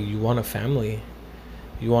be like, you want a family,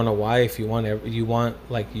 you want a wife, you want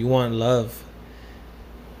love.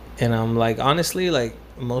 And I'm like, honestly, like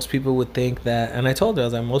most people would think that, and I told her, I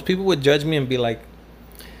was like, most people would judge me and be like,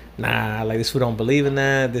 nah, like this fool don't believe in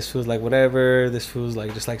that, this fool's like whatever, this fool's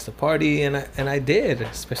like just likes to party. And I did,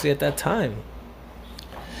 especially at that time.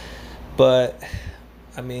 But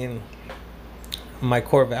I mean, my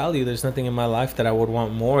core value, there's nothing in my life that I would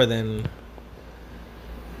want more than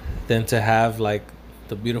to have like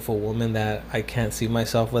the beautiful woman that I can't see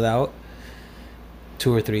myself without.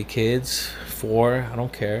 2 or 3 kids, 4, I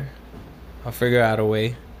don't care, I'll figure out a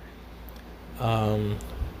way. You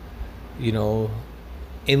know,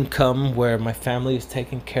 income where my family is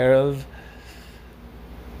taken care of.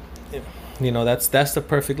 You know, that's the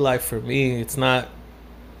perfect life for me. It's not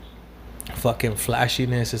fucking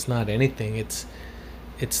flashiness, it's not anything. It's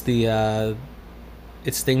things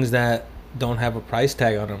that don't have a price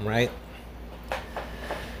tag on them, right?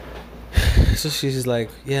 So she's like,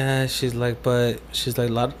 yeah, she's like, but she's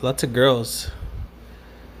like, lots of girls.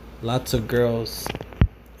 And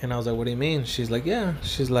I was like, what do you mean? She's like, yeah.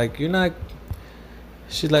 She's like, you're not.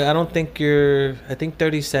 She's like, I don't think you're. I think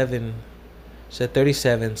 37. She said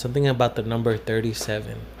 37. Something about the number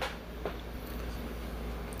 37. I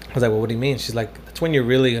was like, well, what do you mean? She's like, that's when you're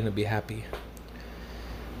really gonna be happy.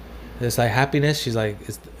 It's like happiness. She's like,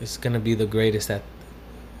 it's gonna be the greatest at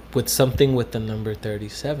with something with the number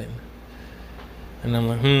 37. And I'm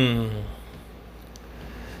like,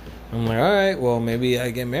 I'm like, all right, well, maybe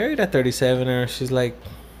I get married at 37. Or she's like,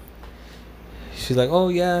 oh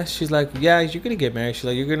yeah. She's like, yeah, you're gonna get married. She's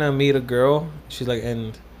like, you're gonna meet a girl. She's like,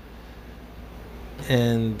 and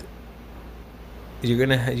you're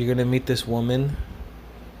gonna meet this woman,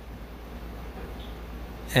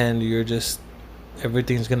 and you're just,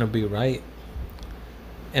 everything's gonna be right.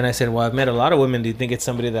 And I said, well, I've met a lot of women. Do you think it's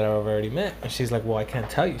somebody that I've already met? And she's like, well, I can't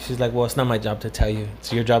tell you. She's like, well, it's not my job to tell you.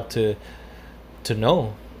 It's your job to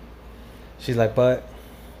know. She's like, but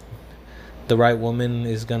the right woman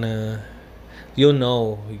is gonna, you'll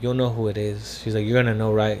know who it is. She's like, you're gonna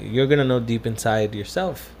know, right? You're gonna know deep inside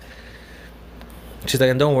yourself. She's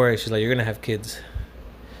like, and don't worry. She's like, you're gonna have kids.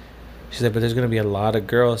 She said, but there's gonna be a lot of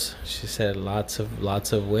girls. She said, lots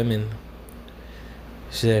of women.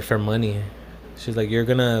 She said, for money. She's like, you're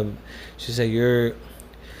gonna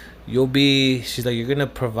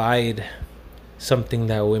provide something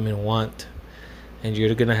that women want, and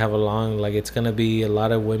you're gonna have it's gonna be a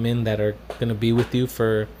lot of women that are gonna be with you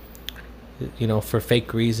for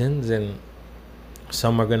fake reasons, and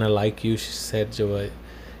some are gonna like you. She said,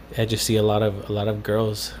 I just see a lot of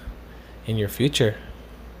girls in your future.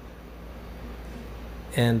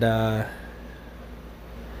 And I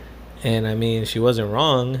mean, she wasn't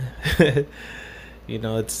wrong.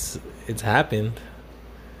 It's happened.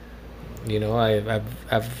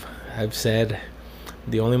 I've said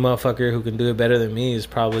the only motherfucker who can do it better than me is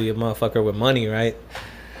probably a motherfucker with money, right?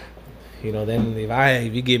 Then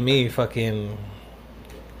if you give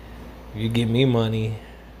me money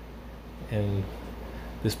and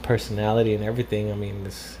this personality and everything, I mean,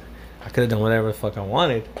 I could have done whatever the fuck I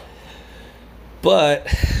wanted. But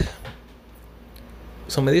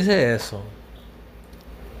so me dice eso.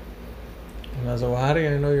 And I was like, well, how do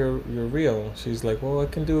I know you're real? She's like, well,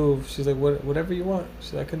 she's like, whatever you want.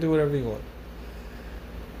 She's like, I can do whatever you want.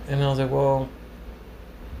 And I was like, well,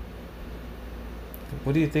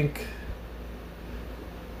 what do you think?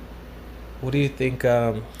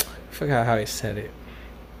 I forgot how he said it.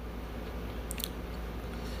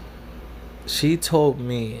 She told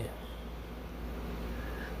me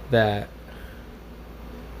that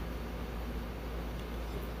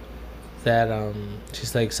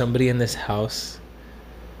she's like, somebody in this house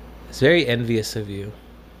is very envious of you.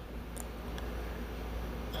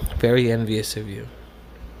 Very envious of you.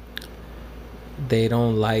 They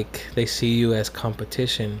see you as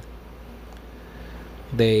competition.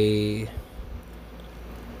 They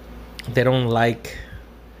don't like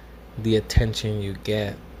the attention you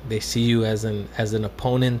get. They see you as an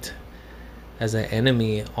opponent, as an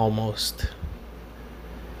enemy almost.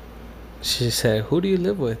 She said, "Who do you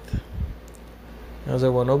live with?" I was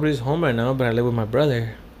like, "Well, nobody's home right now, but I live with my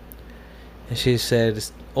brother." And she said,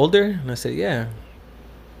 "Older?" And I said, "Yeah."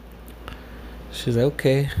 She's like,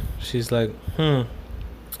 "Okay." She's like,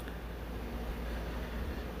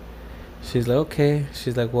 She's like, "Okay."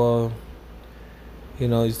 She's like, "Well,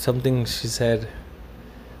 something," she said,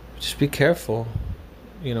 "just be careful.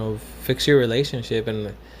 Fix your relationship."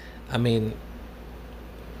 And I mean,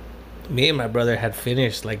 me and my brother had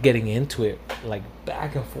finished like getting into it, like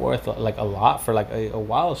back and forth, like a lot for like a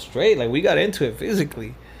while straight. Like we got into it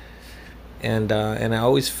physically, and I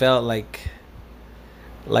always felt like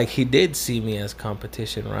he did see me as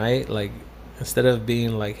competition, right? Like, instead of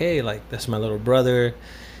being like, "Hey, like, that's my little brother.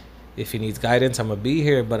 If he needs guidance, I'm gonna be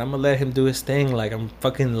here, but I'm gonna let him do his thing. Like, I'm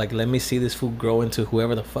fucking like, let me see this fool grow into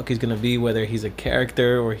whoever the fuck he's gonna be, whether he's a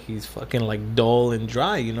character or he's fucking like dull and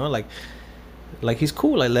dry, like he's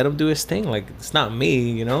cool. Like, let him do his thing. Like, it's not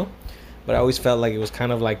me, But I always felt like it was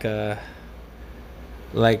kind of like a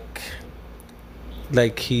like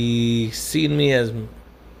he seen me as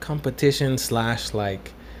competition /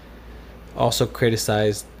 like also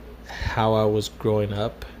criticized how I was growing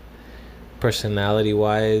up, personality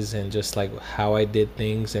wise, and just like how I did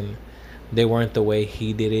things, and they weren't the way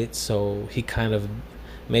he did it. So he kind of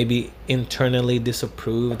maybe internally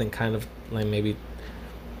disapproved, and kind of like maybe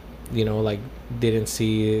like didn't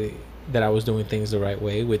see that I was doing things the right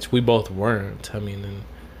way, which we both weren't. I mean,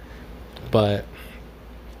 but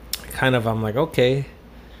kind of, I'm like, okay.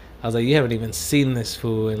 I was like, you haven't even seen this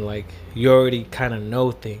fool, and like you already kind of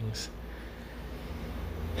know things.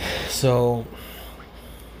 So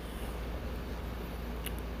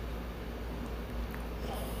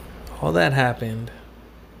all that happened,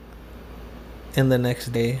 and the next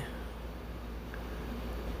day,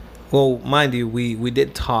 well, mind you, we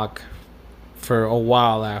did talk for a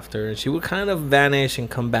while after, and she would kind of vanish and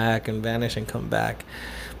come back and vanish and come back.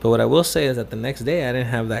 But what I will say is that the next day I didn't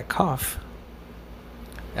have that cough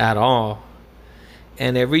at all.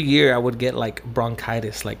 And every year I would get like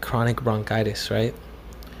bronchitis, like chronic bronchitis, right?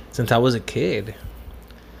 Since I was a kid.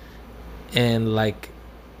 And like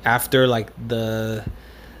after like the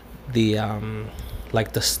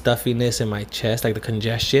like the stuffiness in my chest, like the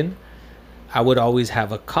congestion, I would always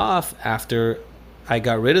have a cough after I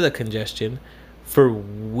got rid of the congestion for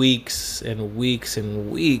weeks and weeks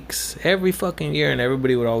and weeks, every fucking year. And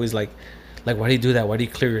everybody would always like, why do you do that? Why do you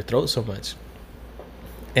clear your throat so much?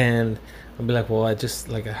 And I'll be like, well, I just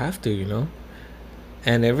like, I have to,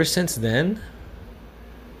 And ever since then,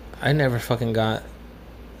 I never fucking got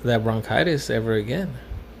that bronchitis ever again.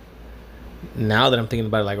 Now that I'm thinking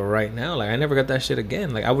about it, like right now, like I never got that shit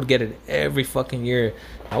again. Like I would get it every fucking year.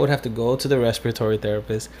 I would have to go to the respiratory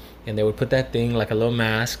therapist, and they would put that thing like a little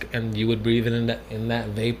mask, and you would breathe in that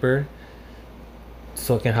vapor,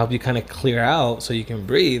 so it can help you kind of clear out, so you can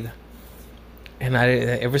breathe. And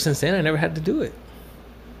ever since then, I never had to do it.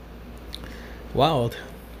 Wild.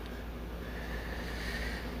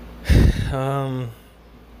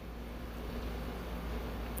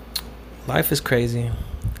 Life is crazy.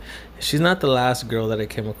 She's not the last girl that I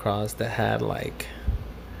came across that had like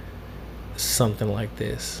something like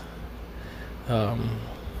this. The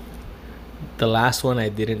last one I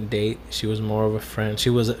didn't date, she was more of a friend. She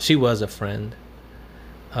was a friend.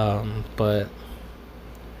 But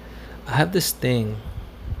I have this thing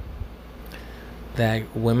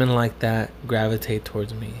that women like that gravitate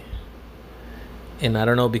towards me. And I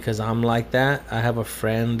don't know, because I'm like that. I have a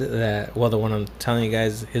friend that, well, the one I'm telling you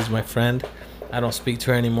guys is my friend. I don't speak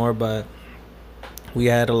to her anymore, but we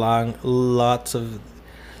had lots of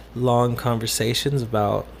long conversations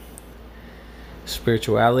about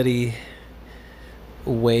spirituality,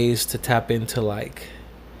 ways to tap into like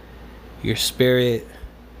your spirit,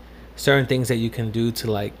 certain things that you can do to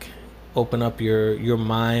like open up your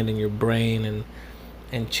mind and your brain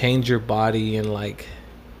and change your body, and like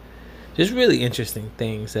just really interesting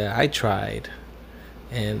things that I tried,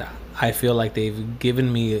 and I feel like they've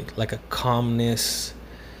given me like a calmness,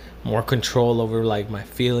 more control over like my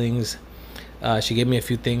feelings. She gave me a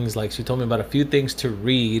few things, like she told me about a few things to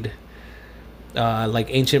read, like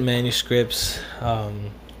ancient manuscripts,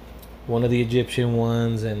 one of the Egyptian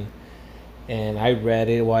ones, and I read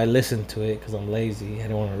it. Well, I listened to it because I'm lazy. I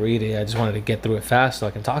didn't want to read it. I just wanted to get through it fast so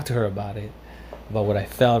I can talk to her about it, about what I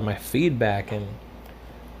felt, my feedback. And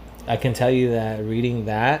I can tell you that reading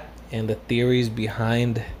that and the theories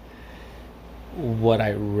behind what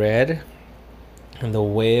I read and the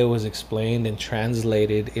way it was explained and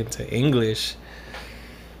translated into English,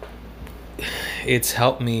 it's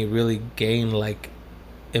helped me really gain like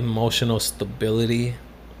emotional stability.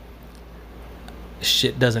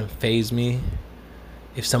 Shit doesn't faze me.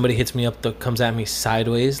 If somebody hits me up that comes at me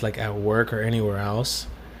sideways, like at work or anywhere else,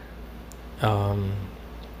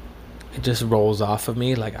 it just rolls off of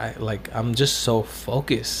me. I'm just so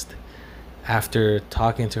focused after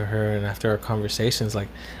talking to her and after our conversations. Like,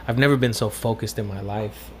 I've never been so focused in my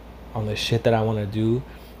life on the shit that I want to do,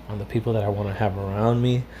 on the people that I want to have around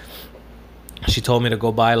me. She told me to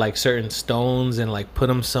go buy like certain stones and like put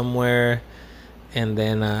them somewhere, and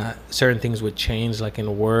then certain things would change, like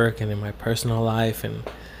in work and in my personal life. And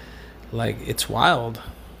like, it's wild,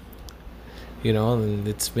 you know, and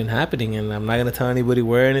it's been happening. And I'm not gonna tell anybody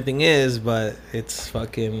where anything is, but it's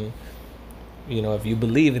fucking, you know, if you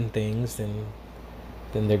believe in things, then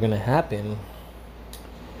they're gonna happen.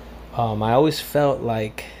 I always felt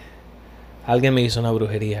like alguien me hizo una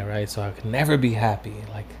brujería, right? So I could never be happy,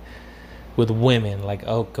 like with women. Like,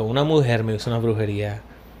 oh, que una mujer me hizo una brujería,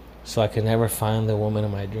 so I could never find the woman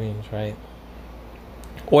of my dreams, right?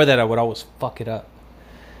 Or that I would always fuck it up.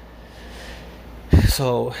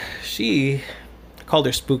 So I called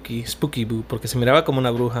her Spooky Boo, porque se miraba como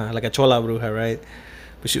una bruja, like a chola bruja, right?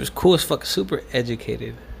 But she was cool as fuck, super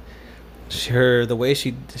educated. The way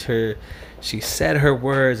she said her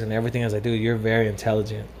words and everything. I was like, dude, you're very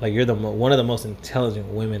intelligent. Like, you're one of the most intelligent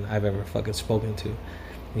women I've ever fucking spoken to.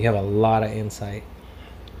 You have a lot of insight.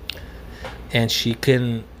 And she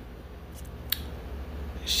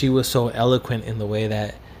was so eloquent in the way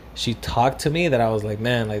that she talked to me that I was like,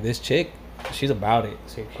 man, like, this chick, she's about it.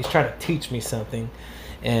 She's trying to teach me something.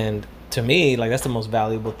 And to me, like, that's the most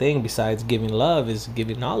valuable thing besides giving love, is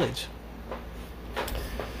giving knowledge.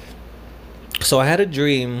 So I had a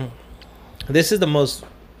dream. This is the most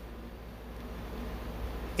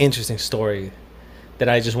interesting story that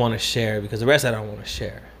I just want to share, because the rest I don't want to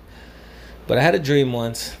share. But I had a dream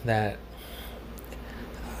once that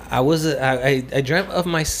I dreamt of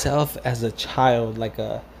myself as a child, like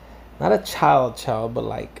not a child, but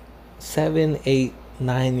like 7, 8,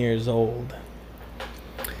 9 years old.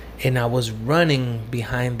 And I was running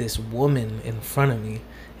behind this woman in front of me,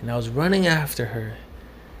 and I was running after her.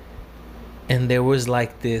 And there was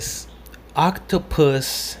like this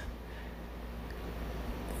octopus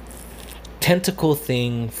tentacle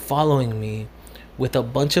thing following me with a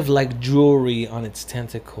bunch of like jewelry on its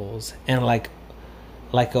tentacles, and like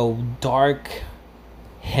a dark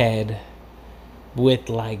head with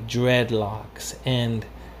like dreadlocks, and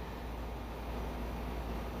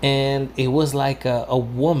it was like a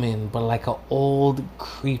woman, but like a old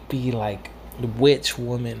creepy like witch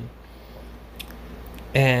woman,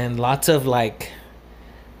 and lots of like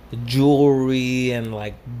jewelry and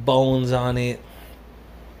like bones on it.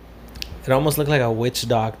 It almost looked like a witch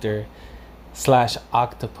doctor /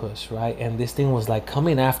 octopus, right? And this thing was like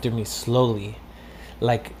coming after me slowly,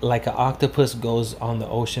 like an octopus goes on the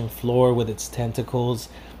ocean floor with its tentacles,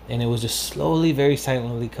 and it was just slowly, very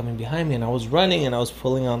silently coming behind me. And I was running, and I was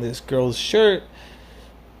pulling on this girl's shirt,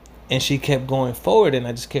 and she kept going forward, and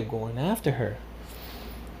I just kept going after her.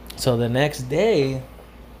 So the next day,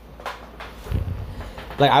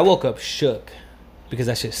 like, I woke up shook because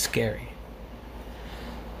that shit's scary.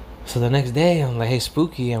 So the next day, I'm like, hey,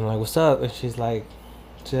 Spooky. I'm like, what's up? And she's like,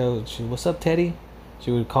 what's up, Teddy?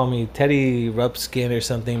 She would call me Teddy Rupskin or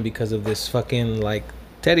something because of this fucking, like,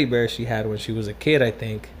 teddy bear she had when she was a kid, I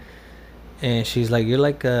think. And she's like, you're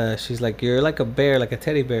like a bear, like a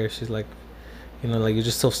teddy bear. She's like, you know, like, you're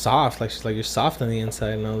just so soft. Like, she's like, you're soft on the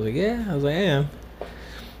inside. And I was like, yeah. I was like, I am.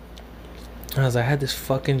 And I was like, I had this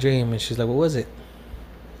fucking dream. And she's like, what was it?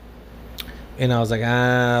 And I was like,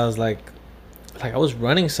 I was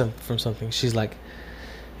running from something. She's like,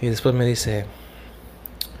 y después me dice,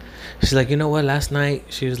 she's like, you know what, last night,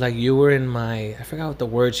 she was like, you were in my, I forgot what the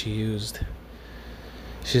word she used.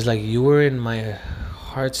 She's like, you were in my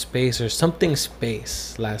heart space or something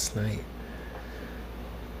space last night.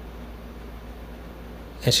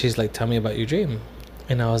 And she's like, tell me about your dream.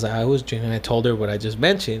 And I was like, I was dreaming. I told her what I just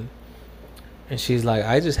mentioned. And she's like,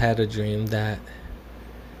 I just had a dream that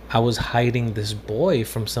I was hiding this boy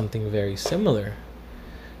from something very similar.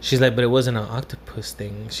 She's like, but it wasn't an octopus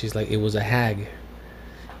thing. She's like, it was a hag.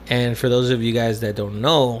 And for those of you guys that don't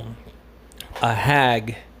know, a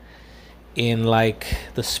hag in like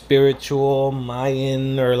the spiritual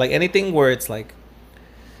Mayan or like anything where it's like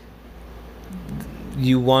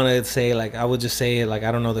you want to say, like, I would just say it like,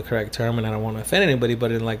 I don't know the correct term and I don't want to offend anybody,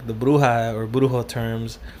 but in like the bruja or brujo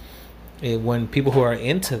terms, when people who are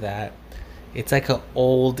into that, it's like a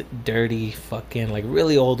old dirty fucking like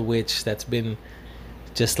really old witch that's been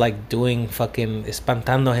just like doing fucking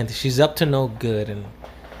espantando gente. She's up to no good, and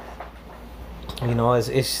you know,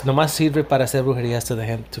 it's nomás sirve para hacer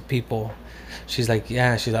brujerías to people. She's like,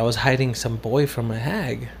 yeah, I was hiding some boy from a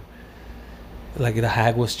hag. Like the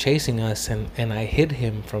hag was chasing us, and I hid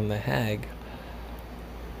him from the hag.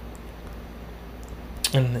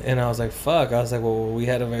 And I was like, fuck. I was like, well, we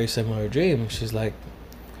had a very similar dream. She's like,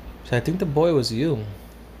 I think the boy was you.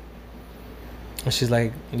 And she's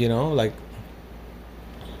like, you know, like,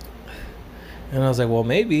 and I was like, well,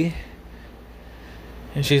 maybe.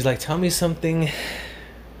 And she's like, tell me something.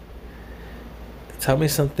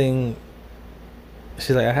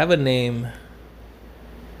 She's like, I have a name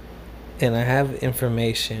and I have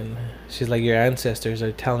information. She's like, your ancestors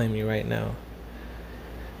are telling me right now.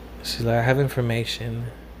 She's like, I have information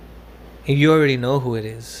and you already know who it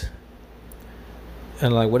is. And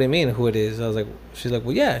I'm like, what do you mean who it is? I was like, she's like,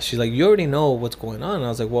 well, yeah. She's like, you already know what's going on. And I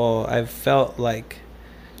was like, well, I've felt like,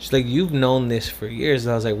 she's like, you've known this for years.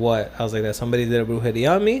 And I was like, what? I was like, that somebody did a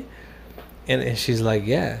brujeria on me? And she's like,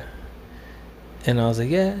 yeah. And I was like,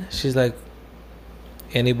 yeah. She's like,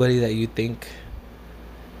 anybody that you think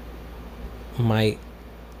might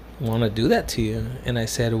want to do that to you? And I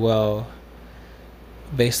said, well,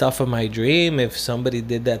 based off of my dream, if somebody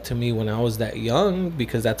did that to me when I was that young,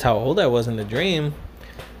 because that's how old I was in the dream,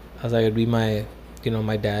 I was like, it'd be my, you know,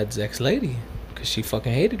 my dad's ex-lady, because she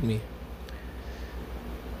fucking hated me.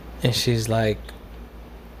 And she's like,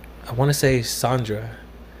 I want to say Sandra.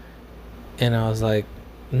 And I was like,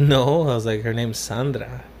 no. I was like, her name's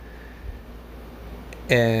Sandra.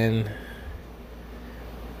 And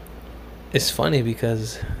it's funny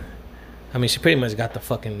because, I mean, she pretty much got the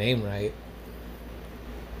fucking name right.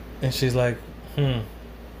 And she's like,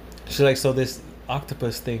 She's like, so this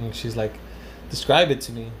octopus thing, she's like, describe it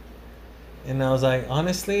to me. And I was like,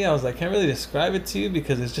 honestly, I was like, can't really describe it to you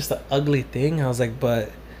because it's just an ugly thing. I was like,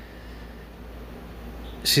 but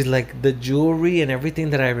she's like, the jewelry and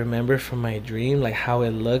everything that I remember from my dream, like how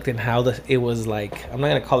it looked and how it was like, I'm not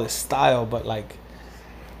gonna call it style, but like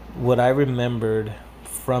what I remembered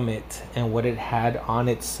from it and what it had on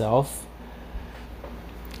itself,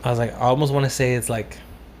 I was like, I almost want to say it's like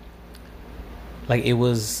it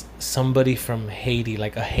was somebody from Haiti,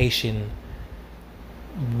 like a Haitian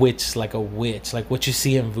witch, like a witch, like what you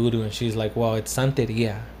see in voodoo. And she's like, well, it's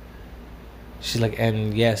Santeria. She's like,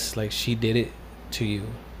 and yes, like she did it to you.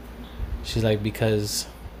 She's like, because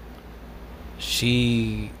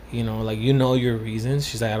she, you know, like, you know your reasons.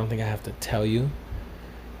 She's like, I don't think I have to tell you.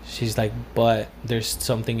 She's like, but there's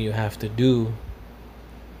something you have to do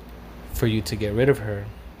for you to get rid of her.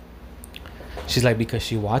 She's like, because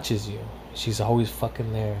she watches you. She's always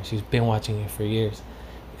fucking there. She's been watching you for years.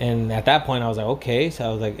 And at that point I was like, okay. So I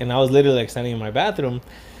was like, and I was literally like standing in my bathroom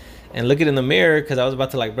and looking in the mirror because I was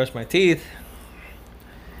about to like brush my teeth.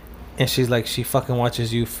 And she's like, she fucking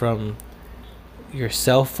watches you from your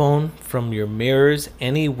cell phone, from your mirrors,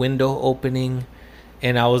 any window opening.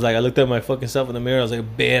 And I was like, I looked at my fucking self in the mirror. I was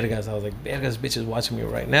like, Vergas. I was like, Vergas, bitch is watching me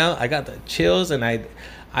right now. I got the chills. And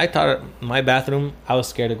I thought my bathroom, I was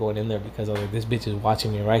scared of going in there because I was like, this bitch is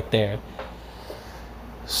watching me right there.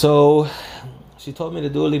 So she told me to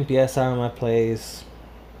do a limpieza in my place.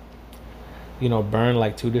 You know, burn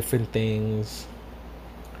like 2 different things.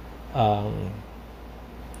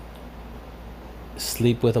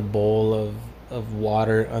 Sleep with a bowl of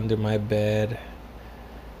water under my bed.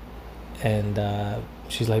 And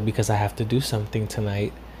she's like, because I have to do something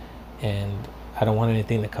tonight and I don't want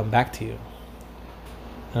anything to come back to you.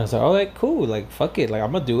 And I was like, all right, cool, like fuck it, like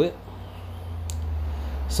I'm gonna do it.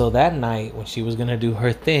 So that night when she was gonna do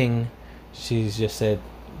her thing, she just said,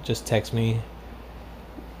 just text me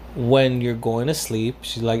when you're going to sleep.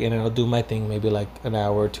 She's like, and I'll do my thing maybe like an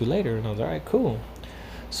hour or 2 later. And I was like, all right, cool.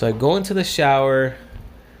 So I go into the shower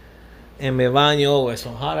and me baño with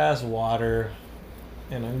some hot ass water.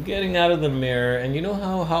 And I'm getting out of the mirror, and you know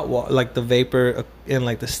how hot like the vapor and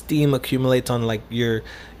like the steam accumulates on like your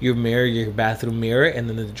mirror, your bathroom mirror, and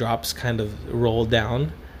then the drops kind of roll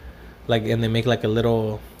down, like, and they make like a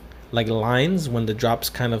little like lines when the drops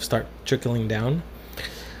kind of start trickling down.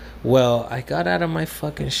 Well, I got out of my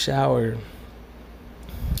fucking shower,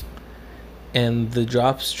 and the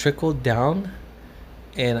drops trickled down,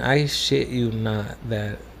 And I shit you not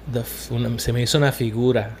that se me hizo una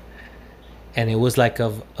figura, and it was like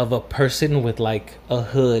of a person with like a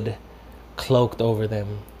hood cloaked over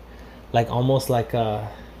them, like almost like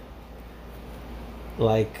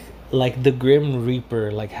like the Grim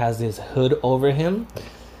Reaper like has this hood over him,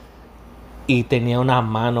 y tenía una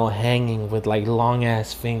mano hanging with like long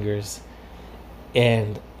ass fingers.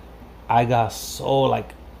 And I got so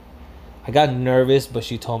like, I got nervous, but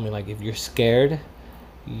she told me like, if you're scared,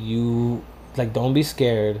 you like, don't be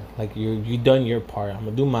scared, like you done your part, I'm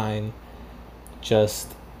gonna do mine,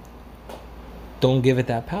 just don't give it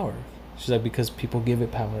that power. She's like, because people give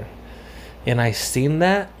it power. And I seen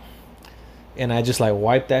that, and I just like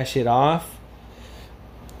wiped that shit off.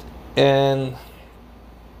 And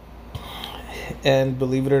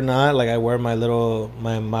believe it or not, like I wear my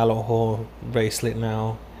Malo hole bracelet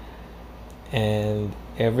now. And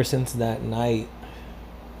ever since that night,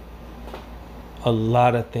 a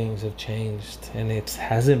lot of things have changed, and it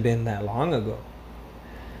hasn't been that long ago.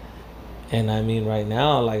 And I mean, right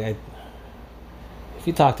now, like if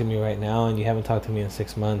you talk to me right now and you haven't talked to me in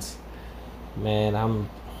 6 months, man, a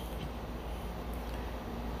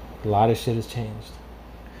lot of shit has changed.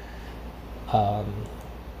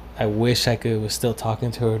 I wish I was still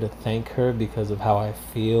talking to her to thank her because of how I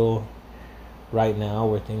feel right now,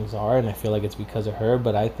 where things are, and I feel like it's because of her.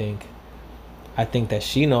 But I think that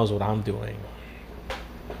she knows what I'm doing,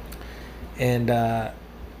 and that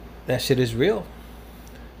shit is real.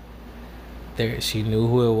 She knew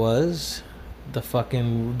who it was.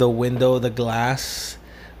 The window, the glass,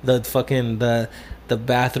 the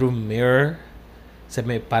bathroom mirror. Se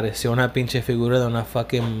me pareció una pinche figura de una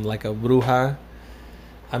fucking, like a bruja.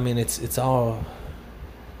 I mean, it's all.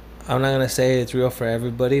 I'm not gonna say it's real for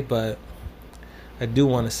everybody, but I do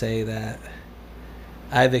want to say that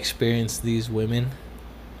I've experienced these women.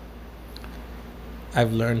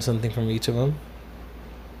 I've learned something from each of them,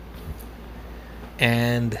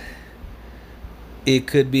 and it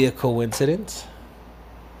could be a coincidence,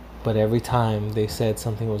 but every time they said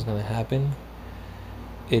something was gonna happen,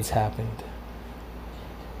 it's happened.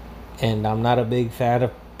 And I'm not a big fan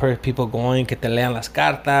of people going que te lean las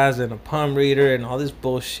cartas and a palm reader and all this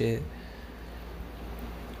bullshit,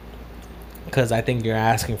 because I think you're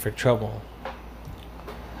asking for trouble.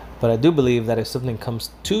 But I do believe that if something comes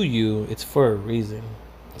to you, it's for a reason.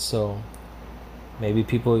 So maybe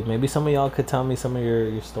some of y'all could tell me some of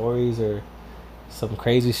your stories or some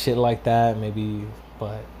crazy shit like that, maybe.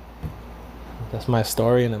 But that's my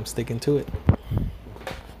story, and I'm sticking to it.